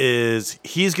is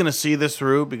he's going to see this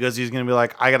through because he's going to be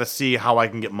like, I got to see how I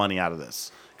can get money out of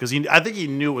this. Because I think he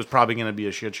knew it was probably going to be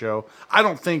a shit show. I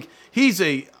don't think he's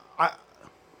a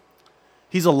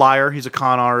liar. He's a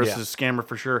con artist. He's a scammer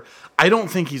for sure. I don't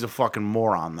think he's a fucking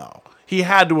moron though. He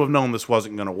had to have known this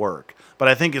wasn't going to work. But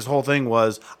I think his whole thing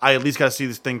was, I at least got to see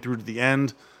this thing through to the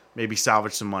end, maybe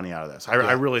salvage some money out of this. I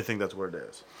really think that's what it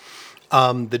is.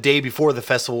 The day before the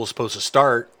festival was supposed to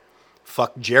start,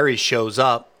 Fuck Jerry shows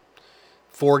up.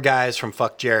 4 guys from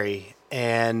Fuck Jerry,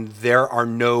 and there are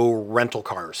no rental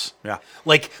cars. Yeah.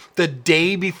 Like the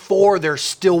day before, there's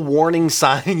still warning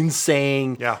signs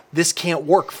saying, this can't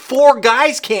work. 4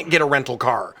 guys can't get a rental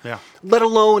car. Yeah. Let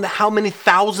alone how many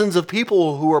thousands of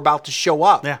people who are about to show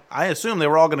up. Yeah. I assume they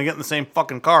were all going to get in the same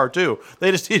fucking car, too. They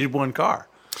just needed 1 car.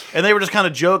 And they were just kind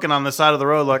of joking on the side of the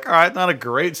road, like, all right, not a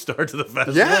great start to the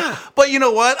festival. Yeah. But you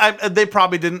know what? They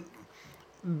probably didn't.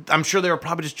 I'm sure they were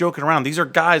probably just joking around. These are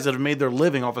guys that have made their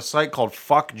living off a site called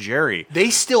Fuck Jerry. They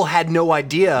still had no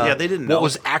idea. Yeah, they didn't know what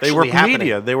was actually They were happening.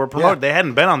 media. They were promoted. They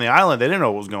hadn't been on the island. They didn't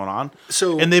know what was going on.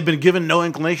 And they've been given no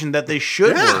inclination that they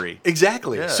should worry.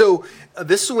 Exactly. Yeah. So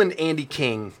this is when Andy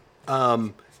King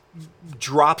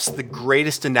drops the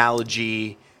greatest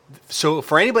analogy. So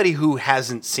for anybody who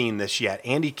hasn't seen this yet,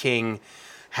 Andy King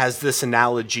has this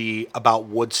analogy about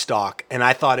Woodstock, and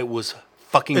I thought it was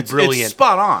fucking It's brilliant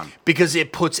spot on. because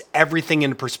it puts everything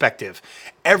into perspective.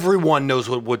 Everyone knows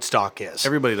what Woodstock is.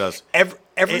 Everybody does.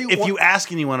 Everyone, If you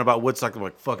ask anyone about Woodstock, they're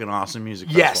like, fucking awesome music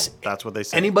yes, festival. That's what they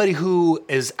say. Anybody who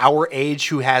is our age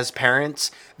who has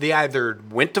parents, they either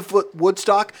went to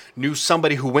Woodstock, knew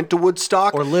somebody who went to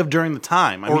Woodstock, or lived during the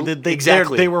time. I Or- mean,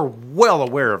 exactly. they were well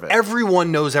aware of it.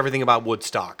 everyone knows everything about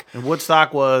Woodstock. And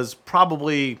Woodstock was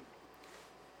probably,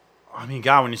 I mean,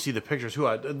 God, when you see the pictures,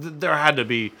 there had to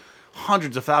be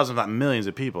hundreds of thousands, not millions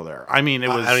of people there. I mean, it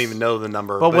was. I don't even know the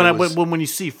number. But it was, when you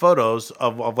see photos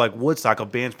of like Woodstock,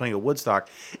 of bands playing at Woodstock,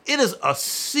 it is a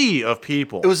sea of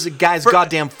people. it was a guy's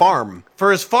goddamn farm.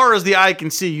 For as far as the eye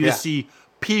can see, you Yeah. just see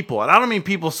people. And I don't mean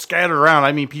people scattered around.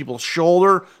 I mean people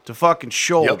shoulder to fucking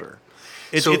shoulder.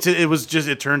 So-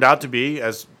 It turned out to be,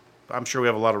 as I'm sure we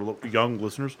have a lot of young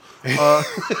listeners,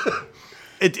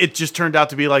 it just turned out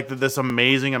to be like this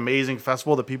amazing, amazing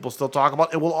festival that people still talk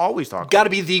about. It will always talk about. Got to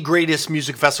be the greatest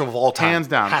music festival of all time. Hands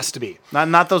down. Has to be.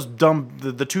 Not those dumb,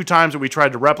 the 2 times that we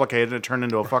tried to replicate it and it turned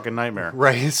into a fucking nightmare.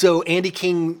 Right. So Andy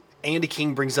King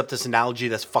brings up this analogy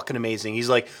that's fucking amazing. He's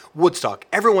like, Woodstock,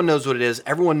 everyone knows what it is.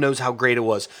 Everyone knows how great it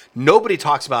was. Nobody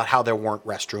talks about how there weren't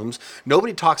restrooms.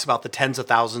 Nobody talks about the tens of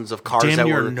thousands of cars Damn that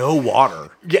near were no water.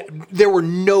 Yeah, there were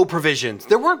no provisions.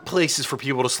 There weren't places for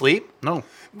people to sleep. No.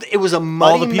 It was a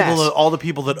muddy mess. All the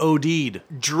people that OD'd.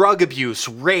 Drug abuse,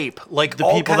 rape, like The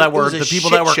all people kind that of- it were was a the people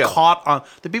shit that were show. caught on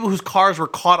the people whose cars were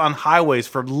caught on highways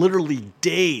for literally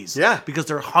days. Yeah. because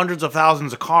there are hundreds of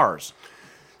thousands of cars.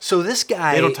 So this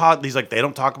guy, They don't talk. He's like they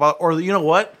don't talk about. Or you know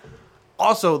what?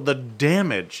 Also, the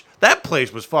damage. That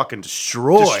place was fucking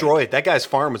destroyed. destroyed. That guy's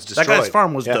farm was That destroyed. guy's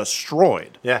farm was Yeah.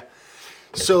 destroyed. Yeah.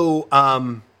 So,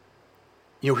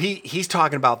 he's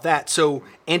talking about that. So,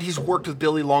 and he's worked with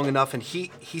Billy long enough, and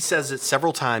he says it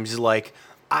several times. He's like,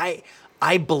 I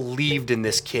believed in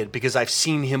this kid because I've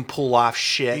seen him pull off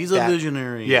shit. He's a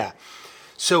visionary. Yeah.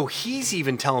 So he's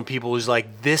even telling people, he's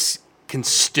like, this can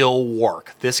still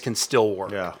work. This can still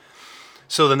work. Yeah,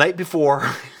 So the night before,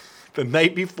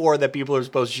 that people are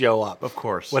supposed to show up, of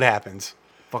course. what happens?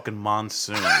 Fucking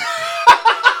monsoon.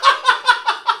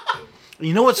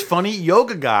 You know what's funny?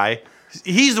 Yoga guy,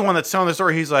 he's the one that's telling the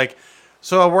story. He's like,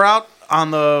 so we're out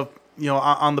on the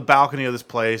on the balcony of this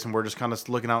place, and we're just kind of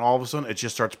looking out. All of a sudden, it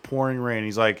just starts pouring rain.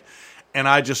 He's like, and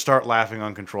I just start laughing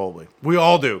uncontrollably. We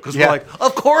all do because Yeah. we're like,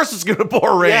 of course it's gonna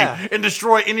pour rain Yeah. and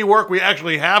destroy any work we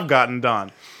actually have gotten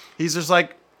done. He's just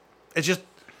like, it's just.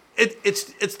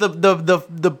 It's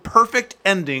the perfect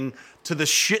ending to the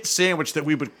shit sandwich that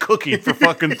we've been cooking for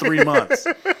fucking 3 months.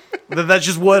 That's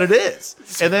just what it is.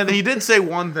 And then he did say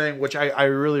one thing which I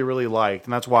really, really liked,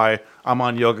 and that's why I'm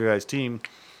on Yoga Guy's team.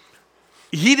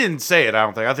 He didn't say it, I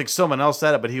don't think. I think someone else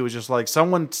said it, but he was just like,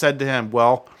 someone said to him,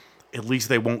 well, at least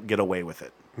they won't get away with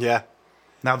it. Yeah.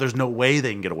 Now there's no way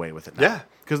they can get away with it now. Yeah.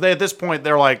 Because at this point,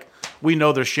 they're like, we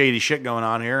know there's shady shit going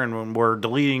on here, and when we're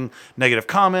deleting negative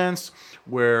comments,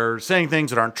 we're saying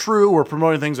things that aren't true, we're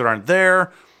promoting things that aren't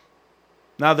there.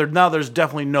 Now there's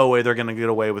definitely no way they're going to get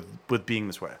away with being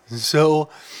this way. So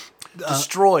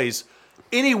Destroys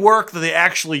any work that they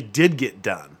actually did get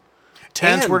done.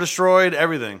 Tents And were destroyed,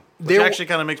 everything. Which there- actually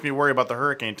kind of makes me worry about the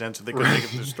hurricane tents if they couldn't make it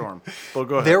through the storm. But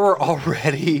go ahead.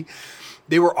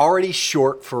 they were already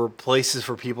short for places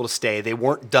for people to stay. They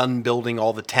weren't done building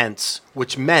all the tents,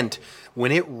 which meant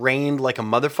when it rained like a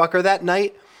motherfucker that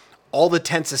night, all the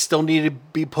tents that still needed to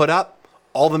be put up,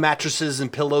 all the mattresses and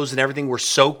pillows and everything were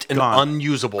soaked and Gone.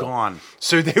 unusable. Gone.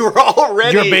 So they were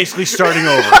already. You're basically starting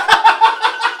over.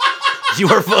 You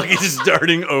are fucking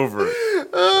starting over.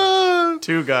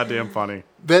 Too goddamn funny.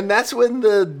 Then that's when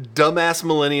the dumbass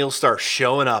millennials start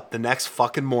showing up the next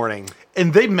fucking morning.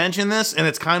 And they mention this, and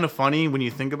it's kind of funny when you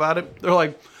think about it. They're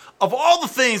like, of all the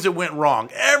things that went wrong,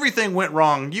 everything went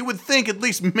wrong. You would think at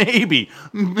least maybe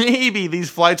these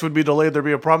flights would be delayed. There'd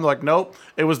be a problem. They're like, nope.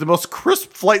 It was the most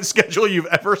crisp flight schedule you've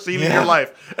ever seen in your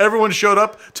life. Everyone showed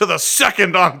up to the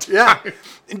second on time. Yeah.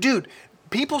 Dude,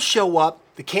 people show up,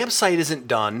 the campsite isn't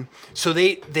done, so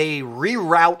they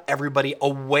reroute everybody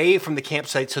away from the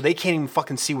campsite so they can't even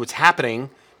fucking see what's happening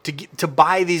to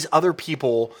buy these other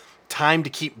people time to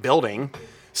keep building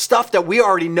stuff that we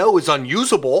already know is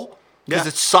unusable because Yeah.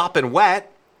 it's sopping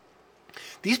wet.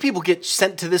 These people get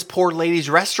sent to this poor lady's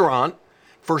restaurant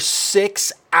for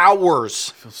 6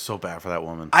 hours. I feel so bad for that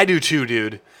woman. I do too,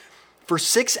 dude. For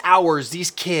 6 hours, these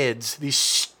kids, these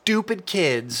stupid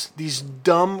kids, these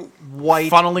dumb white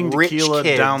Funneling rich tequila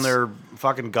kids, down their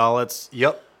fucking gullets.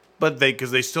 Yep. But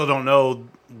because they still don't know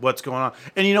what's going on.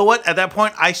 And you know what? At that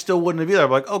point, I still wouldn't have either.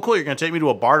 I'm like, oh, cool, you're going to take me to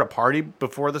a bar to party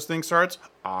before this thing starts?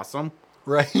 Awesome.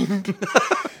 Right.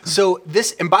 So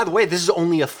this, and by the way, this is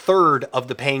only a third of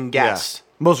the paying guests.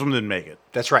 Yeah. Most of them didn't make it.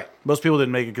 That's right. Most people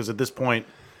didn't make it because at this point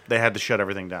they had to shut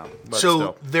everything down. But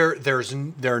So still.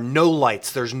 there are no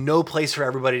lights. There's no place for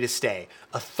everybody to stay.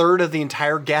 A third of the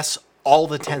entire guests, all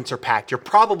the tents are packed. You're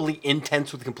probably in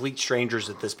tents with complete strangers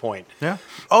at this point. Yeah.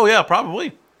 Oh yeah,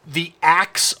 probably. The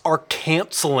acts are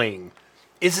canceling.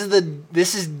 This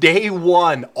is day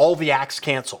one. All the acts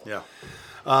cancel. Yeah.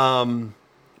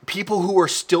 People who are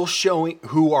still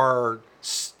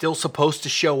supposed to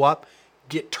show up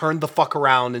get turned the fuck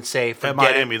around and say, At forget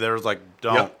Miami, it. there was like,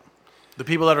 don't. Yep. The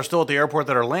people that are still at the airport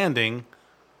that are landing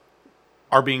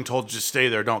are being told to just stay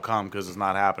there, don't come because it's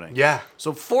not happening. Yeah.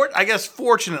 So I guess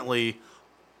fortunately,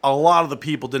 a lot of the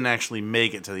people didn't actually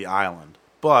make it to the island.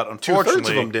 But unfortunately, 2/3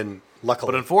 of them didn't.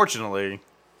 Luckily. But unfortunately,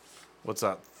 what's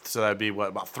that? So that'd be what,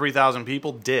 about 3,000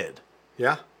 people did.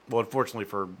 Yeah. Well, unfortunately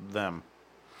for them.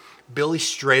 Billy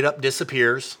straight up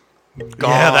disappears. Gone.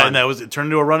 Yeah, that was it. Turned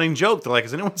into a running joke. They're like,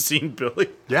 "Has anyone seen Billy?"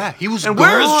 Yeah, he was And gone.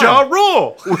 where is Ja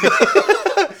Rule?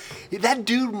 That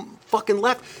dude fucking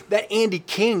left. That Andy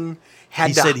King had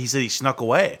He said he snuck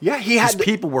away. Yeah, he had His to-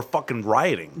 people were fucking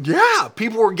rioting. Yeah,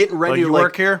 people were getting Like, ready you to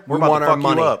work here? we We're about want to our fuck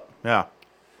money. you up. Yeah.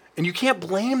 And you can't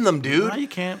blame them, dude. No, you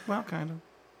can't. Well, kind of.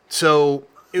 So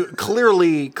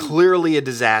clearly a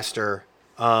disaster.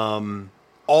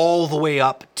 All the way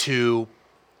up till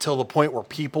the point where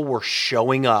people were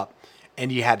showing up,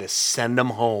 and you had to send them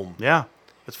home. Yeah.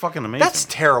 It's fucking amazing. That's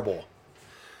terrible.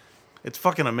 It's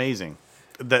fucking amazing.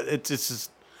 That it's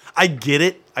just, I get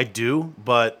it, I do,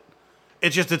 but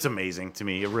it's amazing to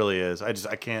me. It really is.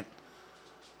 I can't.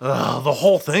 The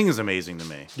whole thing is amazing to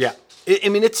me. Yeah, I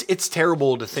mean it's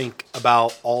terrible to think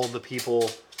about all the people.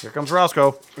 Here comes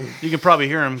Roscoe. You can probably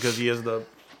hear him because he has the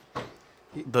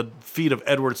feet of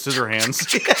Edward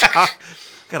Scissorhands.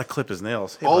 Gotta clip his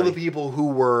nails. Hey, All buddy. the people who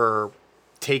were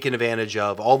taken advantage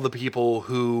of, all the people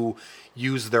who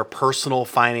use their personal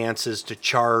finances to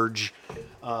charge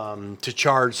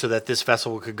so that this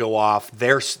festival could go off.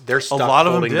 They're stuck a lot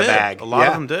of them holding did. the bag. A lot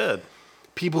of them did.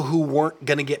 People who weren't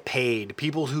going to get paid.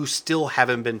 People who still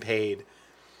haven't been paid.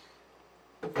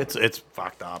 It's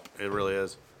fucked up. It really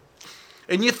is.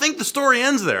 And you think the story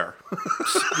ends there?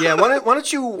 Yeah, why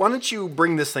don't you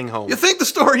bring this thing home? You think the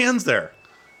story ends there?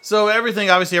 So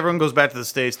everyone goes back to the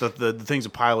States. The thing's a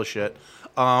pile of shit.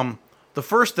 The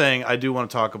first thing I do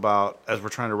want to talk about as we're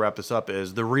trying to wrap this up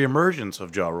is the reemergence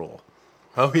of Ja Rule.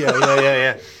 Oh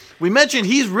yeah. We mentioned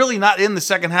he's really not in the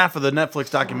second half of the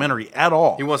Netflix documentary at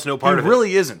all. He wants no part of it. He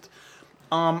really isn't.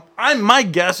 My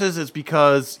guess is it's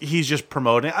because he's just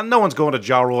promoting. No one's going to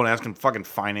Ja Rule and asking fucking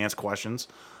finance questions,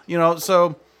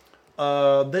 So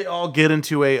they all get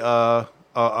into a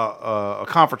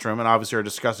conference room and obviously are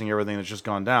discussing everything that's just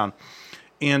gone down.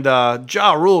 And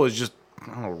Ja Rule is just, I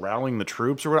don't know, rallying the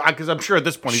troops or whatever. Because I'm sure at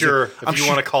this point, if you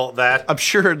want to call it that. I'm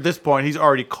sure at this point he's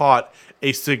already caught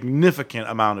a significant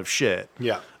amount of shit.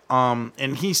 Yeah.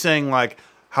 And he's saying like,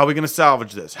 how are we going to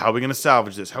salvage this? How are we going to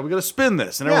salvage this? How are we going to spin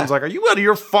this? And everyone's like, are you out of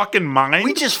your fucking mind?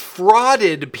 We just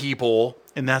frauded people.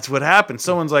 And that's what happened.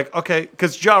 Someone's like, okay,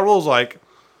 because Ja Rule's like,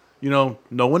 no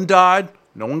one died,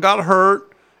 no one got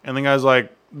hurt, and the guy's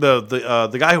like, the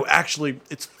guy who actually,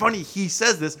 it's funny he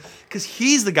says this because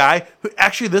he's the guy who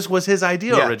actually this was his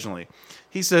idea originally.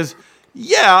 He says,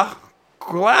 yeah,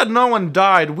 glad no one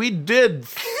died. We did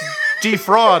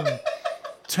defraud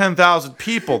 10,000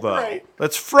 people though. Right.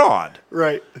 That's fraud.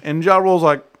 Right. And Ja Rule's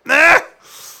like, nah,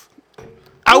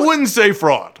 I wouldn't say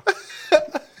fraud.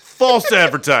 False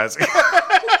advertising.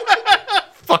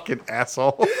 Fucking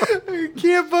asshole.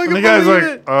 Can't fucking And the guy's believe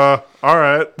like, it. all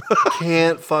right.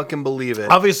 Can't fucking believe it.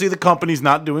 Obviously, the company's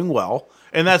not doing well.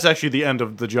 And that's actually the end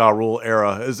of the Ja Rule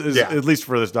era, at least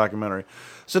for this documentary.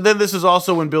 So then this is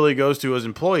also when Billy goes to his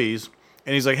employees,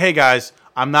 and he's like, hey, guys,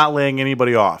 I'm not laying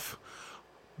anybody off,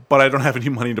 but I don't have any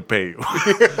money to pay you.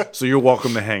 So you're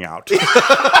welcome to hang out.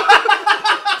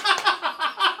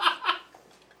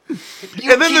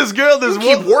 And then this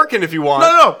keep working if you want.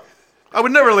 No. I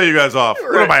would never lay you guys off.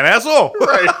 What am I, an asshole?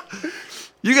 Right.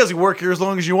 You guys can work here as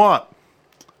long as you want.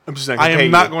 I'm just not I going to pay am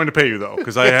you. not going to pay you though,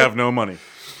 because I have no money.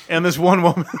 And this one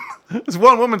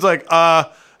woman's like,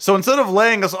 so instead of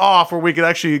laying us off where we could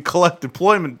actually collect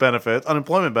unemployment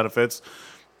benefits,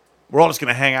 we're all just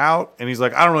going to hang out. And he's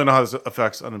like, I don't really know how this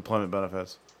affects unemployment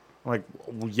benefits. I'm like,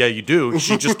 well, yeah, you do.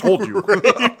 She just told you.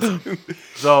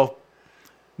 So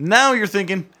now you're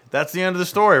thinking, that's the end of the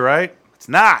story, right? It's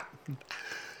not.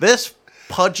 This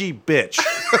pudgy bitch.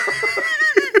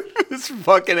 This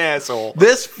fucking asshole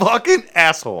This fucking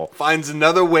asshole finds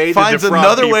another way finds to defraud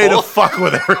another way to people. fuck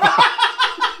with everybody.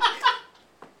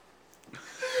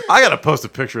 I gotta post a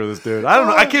picture of this dude. I don't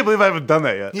know. I can't believe I haven't done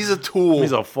that yet. He's a tool.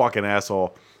 He's a fucking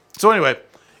asshole. So anyway,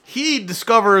 he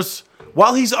discovers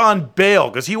while he's on bail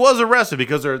because he was arrested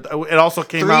because it also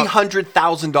came out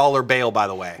 $300,000 bail, by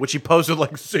the way. which he posted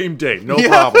like the same day, no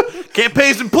problem. Can't pay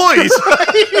his employees,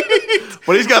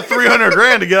 but he's got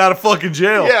 $300,000 to get out of fucking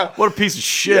jail. Yeah. What a piece of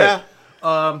shit. Yeah.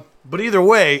 But either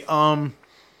way,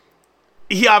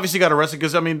 he obviously got arrested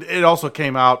because it also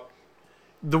came out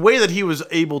the way that he was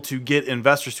able to get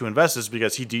investors to invest is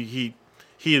because he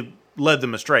led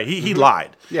them astray. He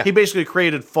lied. Yeah. He basically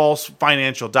created false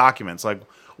financial documents. Like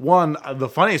the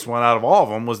funniest one out of all of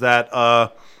them was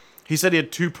that he said he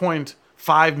had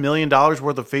 $2.5 million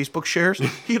worth of Facebook shares.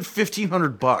 He had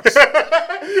 $1,500.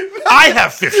 I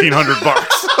have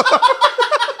 $1,500.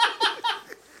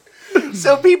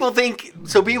 So people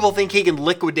think he can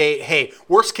liquidate. Hey,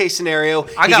 worst case scenario,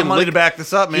 I got money to back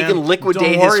this up, man. He can liquidate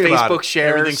Don't his worry about Facebook it.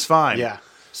 shares. Everything's fine. Yeah.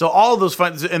 So all of those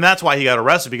fines, and that's why he got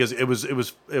arrested because it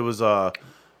was a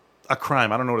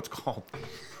crime. I don't know what it's called.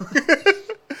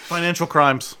 Financial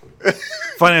crimes.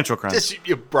 Financial crimes. Just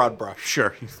a broad brush.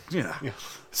 Sure. Yeah.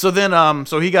 So then,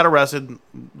 so he got arrested,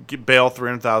 bail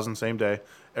 $300,000 same day.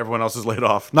 Everyone else is laid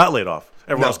off. Not laid off.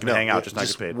 Everyone else can hang out, just not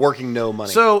get paid. Working no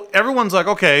money. So everyone's like,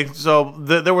 okay. So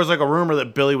there was like a rumor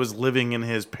that Billy was living in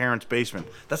his parents' basement.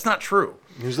 That's not true.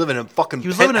 He was living in a fucking. He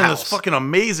was living in this fucking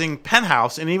amazing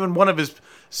penthouse, and even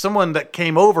someone that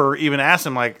came over even asked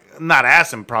him, not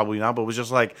asked him probably not, but was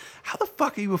just like, how the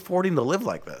fuck are you affording to live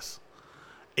like this?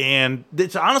 And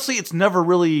honestly, it's never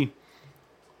really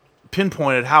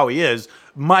pinpointed how he is.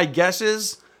 My guess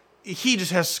is he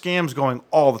just has scams going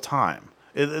all the time.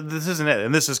 This isn't it,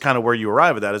 and this is kind of where you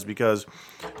arrive at that is because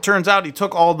it turns out he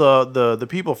took all the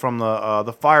people from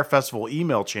the Fire Festival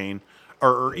email chain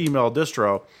or email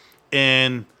distro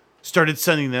and started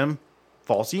sending them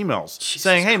false emails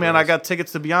saying, "Hey man, I got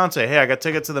tickets to Beyonce. Hey, I got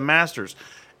tickets to the Masters,"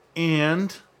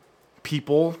 and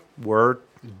people were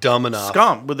dumb enough.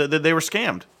 They were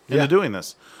scammed into doing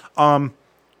this.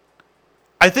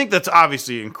 I think that's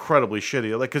obviously incredibly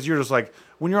shitty. Because you're just like,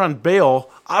 when you're on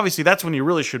bail, obviously that's when you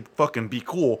really should fucking be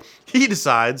cool. He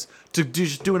decides to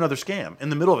just do another scam in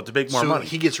the middle of it to make more money.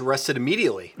 He gets arrested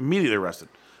immediately. Immediately arrested.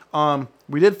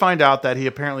 We did find out that he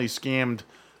apparently scammed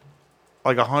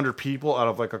like 100 people out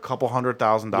of like a couple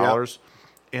 $100,000. Yep.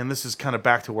 And this is kind of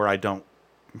back to where I don't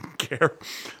care.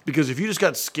 Because if you just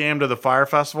got scammed at the Fire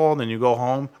Festival and then you go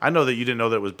home, I know that you didn't know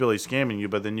that it was Billy scamming you,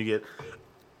 but then you get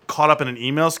caught up in an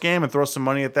email scam and throw some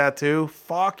money at that too.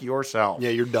 Fuck yourself. Yeah,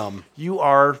 you're dumb. You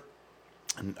are,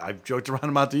 and I've joked around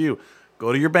about to you,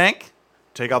 go to your bank,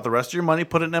 take out the rest of your money,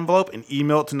 put it in an envelope, and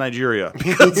email it to Nigeria.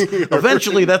 Because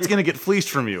eventually that's going to get fleeced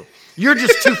from you. You're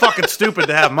just too fucking stupid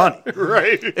to have money.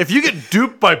 Right. If you get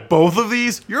duped by both of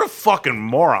these, you're a fucking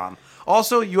moron.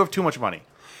 Also, you have too much money.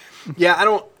 Yeah,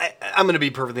 I'm going to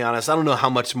be perfectly honest. I don't know how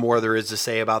much more there is to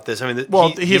say about this. I mean,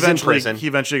 he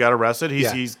eventually got arrested.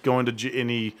 Yeah. He's going to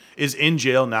and he is in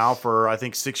jail now for I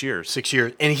think 6 years. 6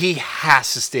 years, and he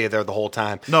has to stay there the whole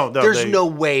time. No, there's no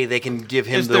way they can give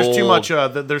him There's too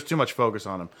much focus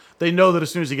on him. They know that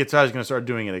as soon as he gets out, he's going to start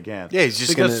doing it again. Yeah, he's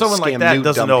just because someone like scam that new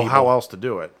doesn't dumb know people. how else to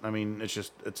do it. I mean,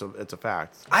 it's a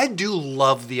fact. I do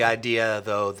love the idea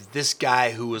though that this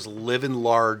guy who was living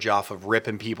large off of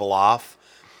ripping people off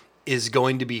is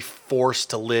going to be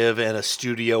forced to live in a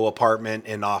studio apartment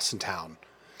in Austin Town.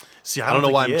 See, I don't know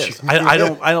why he is. I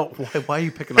don't. Why are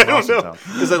you picking on Austin Town?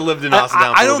 Because I lived in Austin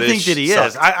Town. I don't think that he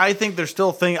is. I think they're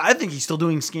still I think he's still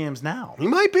doing scams now. He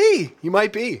might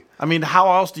be. I mean,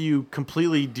 how else do you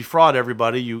completely defraud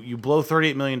everybody? You blow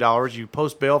 $38 million. You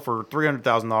post bail for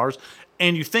 $300,000.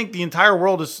 And you think the entire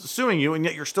world is suing you, and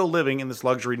yet you're still living in this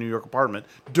luxury New York apartment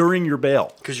during your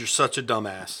bail. Because you're such a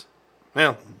dumbass.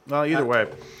 Well, either way.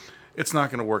 It's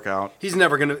not going to work out. He's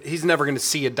never gonna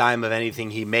see a dime of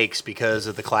anything he makes because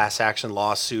of the class action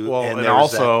lawsuit. Well, and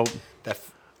also,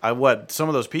 some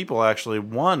of those people actually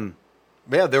won.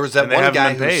 Yeah, there was that one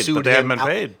guy who sued him. They haven't been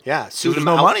paid. Yeah, sued him.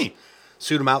 No money.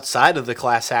 Sued him outside of the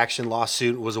class action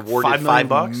lawsuit. Was awarded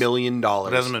 $5 million.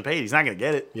 It hasn't been paid. He's not going to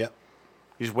get it. Yep.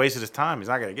 He's wasted his time. He's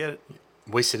not going to get it.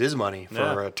 Wasted his money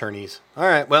for attorneys. All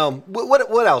right. Well,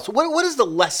 what else? What is the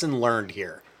lesson learned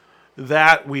here?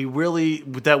 That we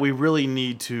really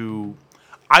need to.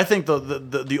 I think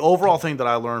the overall thing that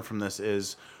I learned from this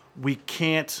is we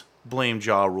can't blame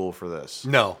Ja Rule for this.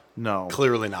 No,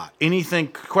 clearly not. Anything,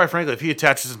 quite frankly, if he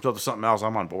attaches himself to something else,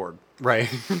 I'm on board. Right.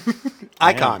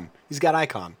 Icon. He's got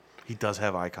Icon. He does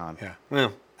have Icon. Yeah.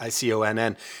 Well,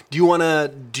 ICONN. Do you want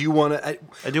to?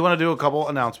 I do want to do a couple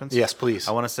announcements. Yes, please.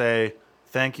 I want to say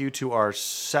thank you to our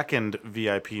second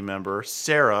VIP member,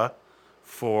 Sarah,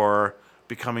 for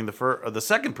becoming the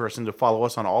second person to follow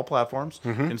us on all platforms: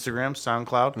 Instagram,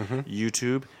 SoundCloud,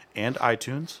 YouTube, and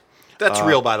iTunes. That's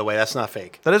real, by the way. That's not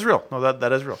fake. That is real. No,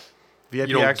 that is real. VIP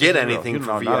You don't access get is real. anything You for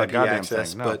don't know, not a VIP goddamn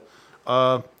access, thing,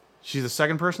 no. She's the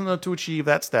second person to achieve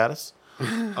that status.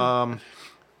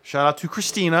 Shout out to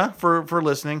Christina for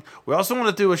listening. We also want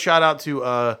to do a shout out to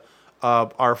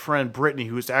our friend Brittany,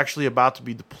 who is actually about to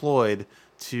be deployed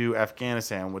to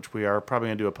Afghanistan, which we are probably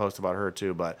going to do a post about her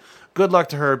too. But good luck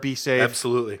to her. Be safe.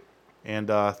 Absolutely. And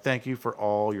thank you for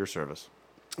all your service.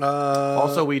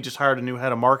 Also, we just hired a new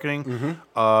head of marketing.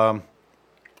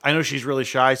 I know she's really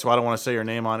shy, so I don't want to say her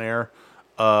name on air.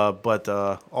 But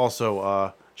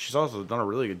also, she's also done a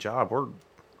really good job.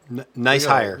 Nice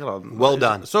hire. Well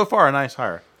done. So far, a nice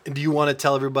hire. Do you want to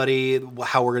tell everybody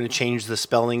how we're going to change the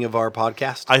spelling of our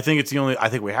podcast? I think it's I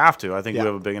think we have to. I think Yeah. we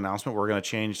have a big announcement. We're going to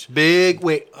change.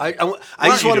 Wait. I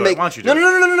just want to make. Why don't you do No.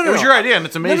 it? It was your idea, and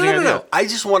it's an amazing idea. I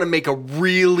just want to make a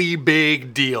really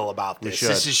big deal about this. should.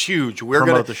 This is huge. We're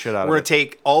Promote gonna the shit out of We're it. gonna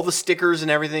take all the stickers and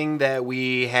everything that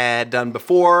we had done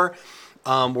before.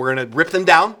 We're gonna rip them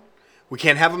down. We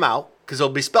can't have them out because they'll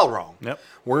be spelled wrong. Yep.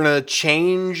 We're gonna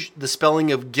change the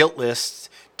spelling of Guiltless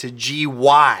to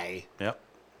GY Yep.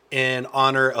 in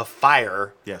honor of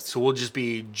fire. Yes. So we'll just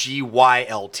be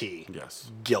GYLT.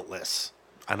 Yes. Guiltless.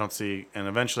 I don't see, and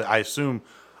eventually, I assume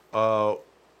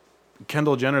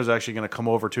Kendall Jenner is actually going to come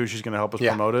over too. She's going to help us Yeah.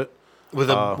 promote it With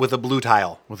a blue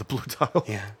tile. with a blue tile.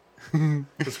 Yeah.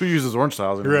 Because who uses orange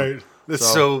tiles anymore? That's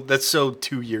so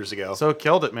 2 years ago. So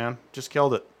killed it, man. Just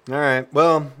killed it. All right.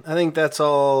 Well, I think that's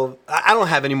all. I don't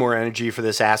have any more energy for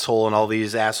this asshole and all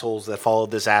these assholes that followed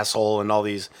this asshole and all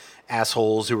these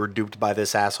assholes who were duped by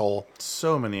this asshole.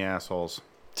 So many assholes.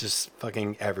 Just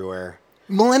fucking everywhere.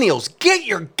 Millennials, get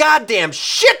your goddamn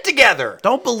shit together.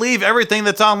 Don't believe everything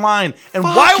that's online. And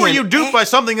why were you Fucking duped by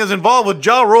something that's involved with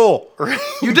Ja Rule?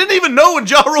 You didn't even know when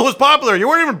Ja Rule was popular. You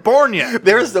weren't even born yet.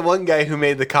 There's the one guy who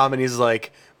made the comment. He's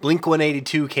like, Blink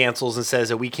 182 cancels and says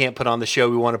that we can't put on the show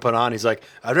we want to put on. He's like,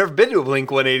 I've never been to a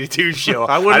Blink 182 show.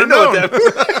 I wouldn't didn't have known. what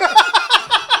that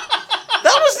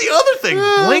That was the other thing.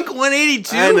 Blink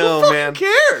 182. I know, Who fucking man.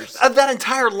 cares? Of that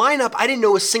entire lineup, I didn't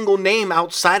know a single name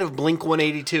outside of Blink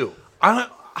 182.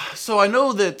 So I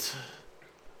know that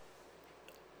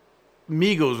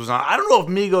Migos was on. I don't know if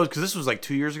Migos, because this was like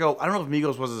 2 years ago. I don't know if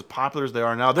Migos was as popular as they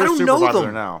are now. They're I don't super know popular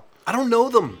them. now. I don't know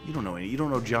them. You don't know any. You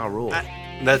don't know Ja Rule.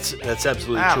 That's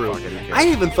absolutely true. fuck it, who cares? I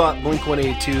even thought Blink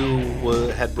 182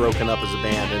 had broken up as a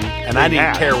band, and I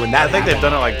didn't care when that I think happened. they've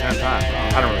done it like 10 times.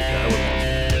 I don't really care. I wouldn't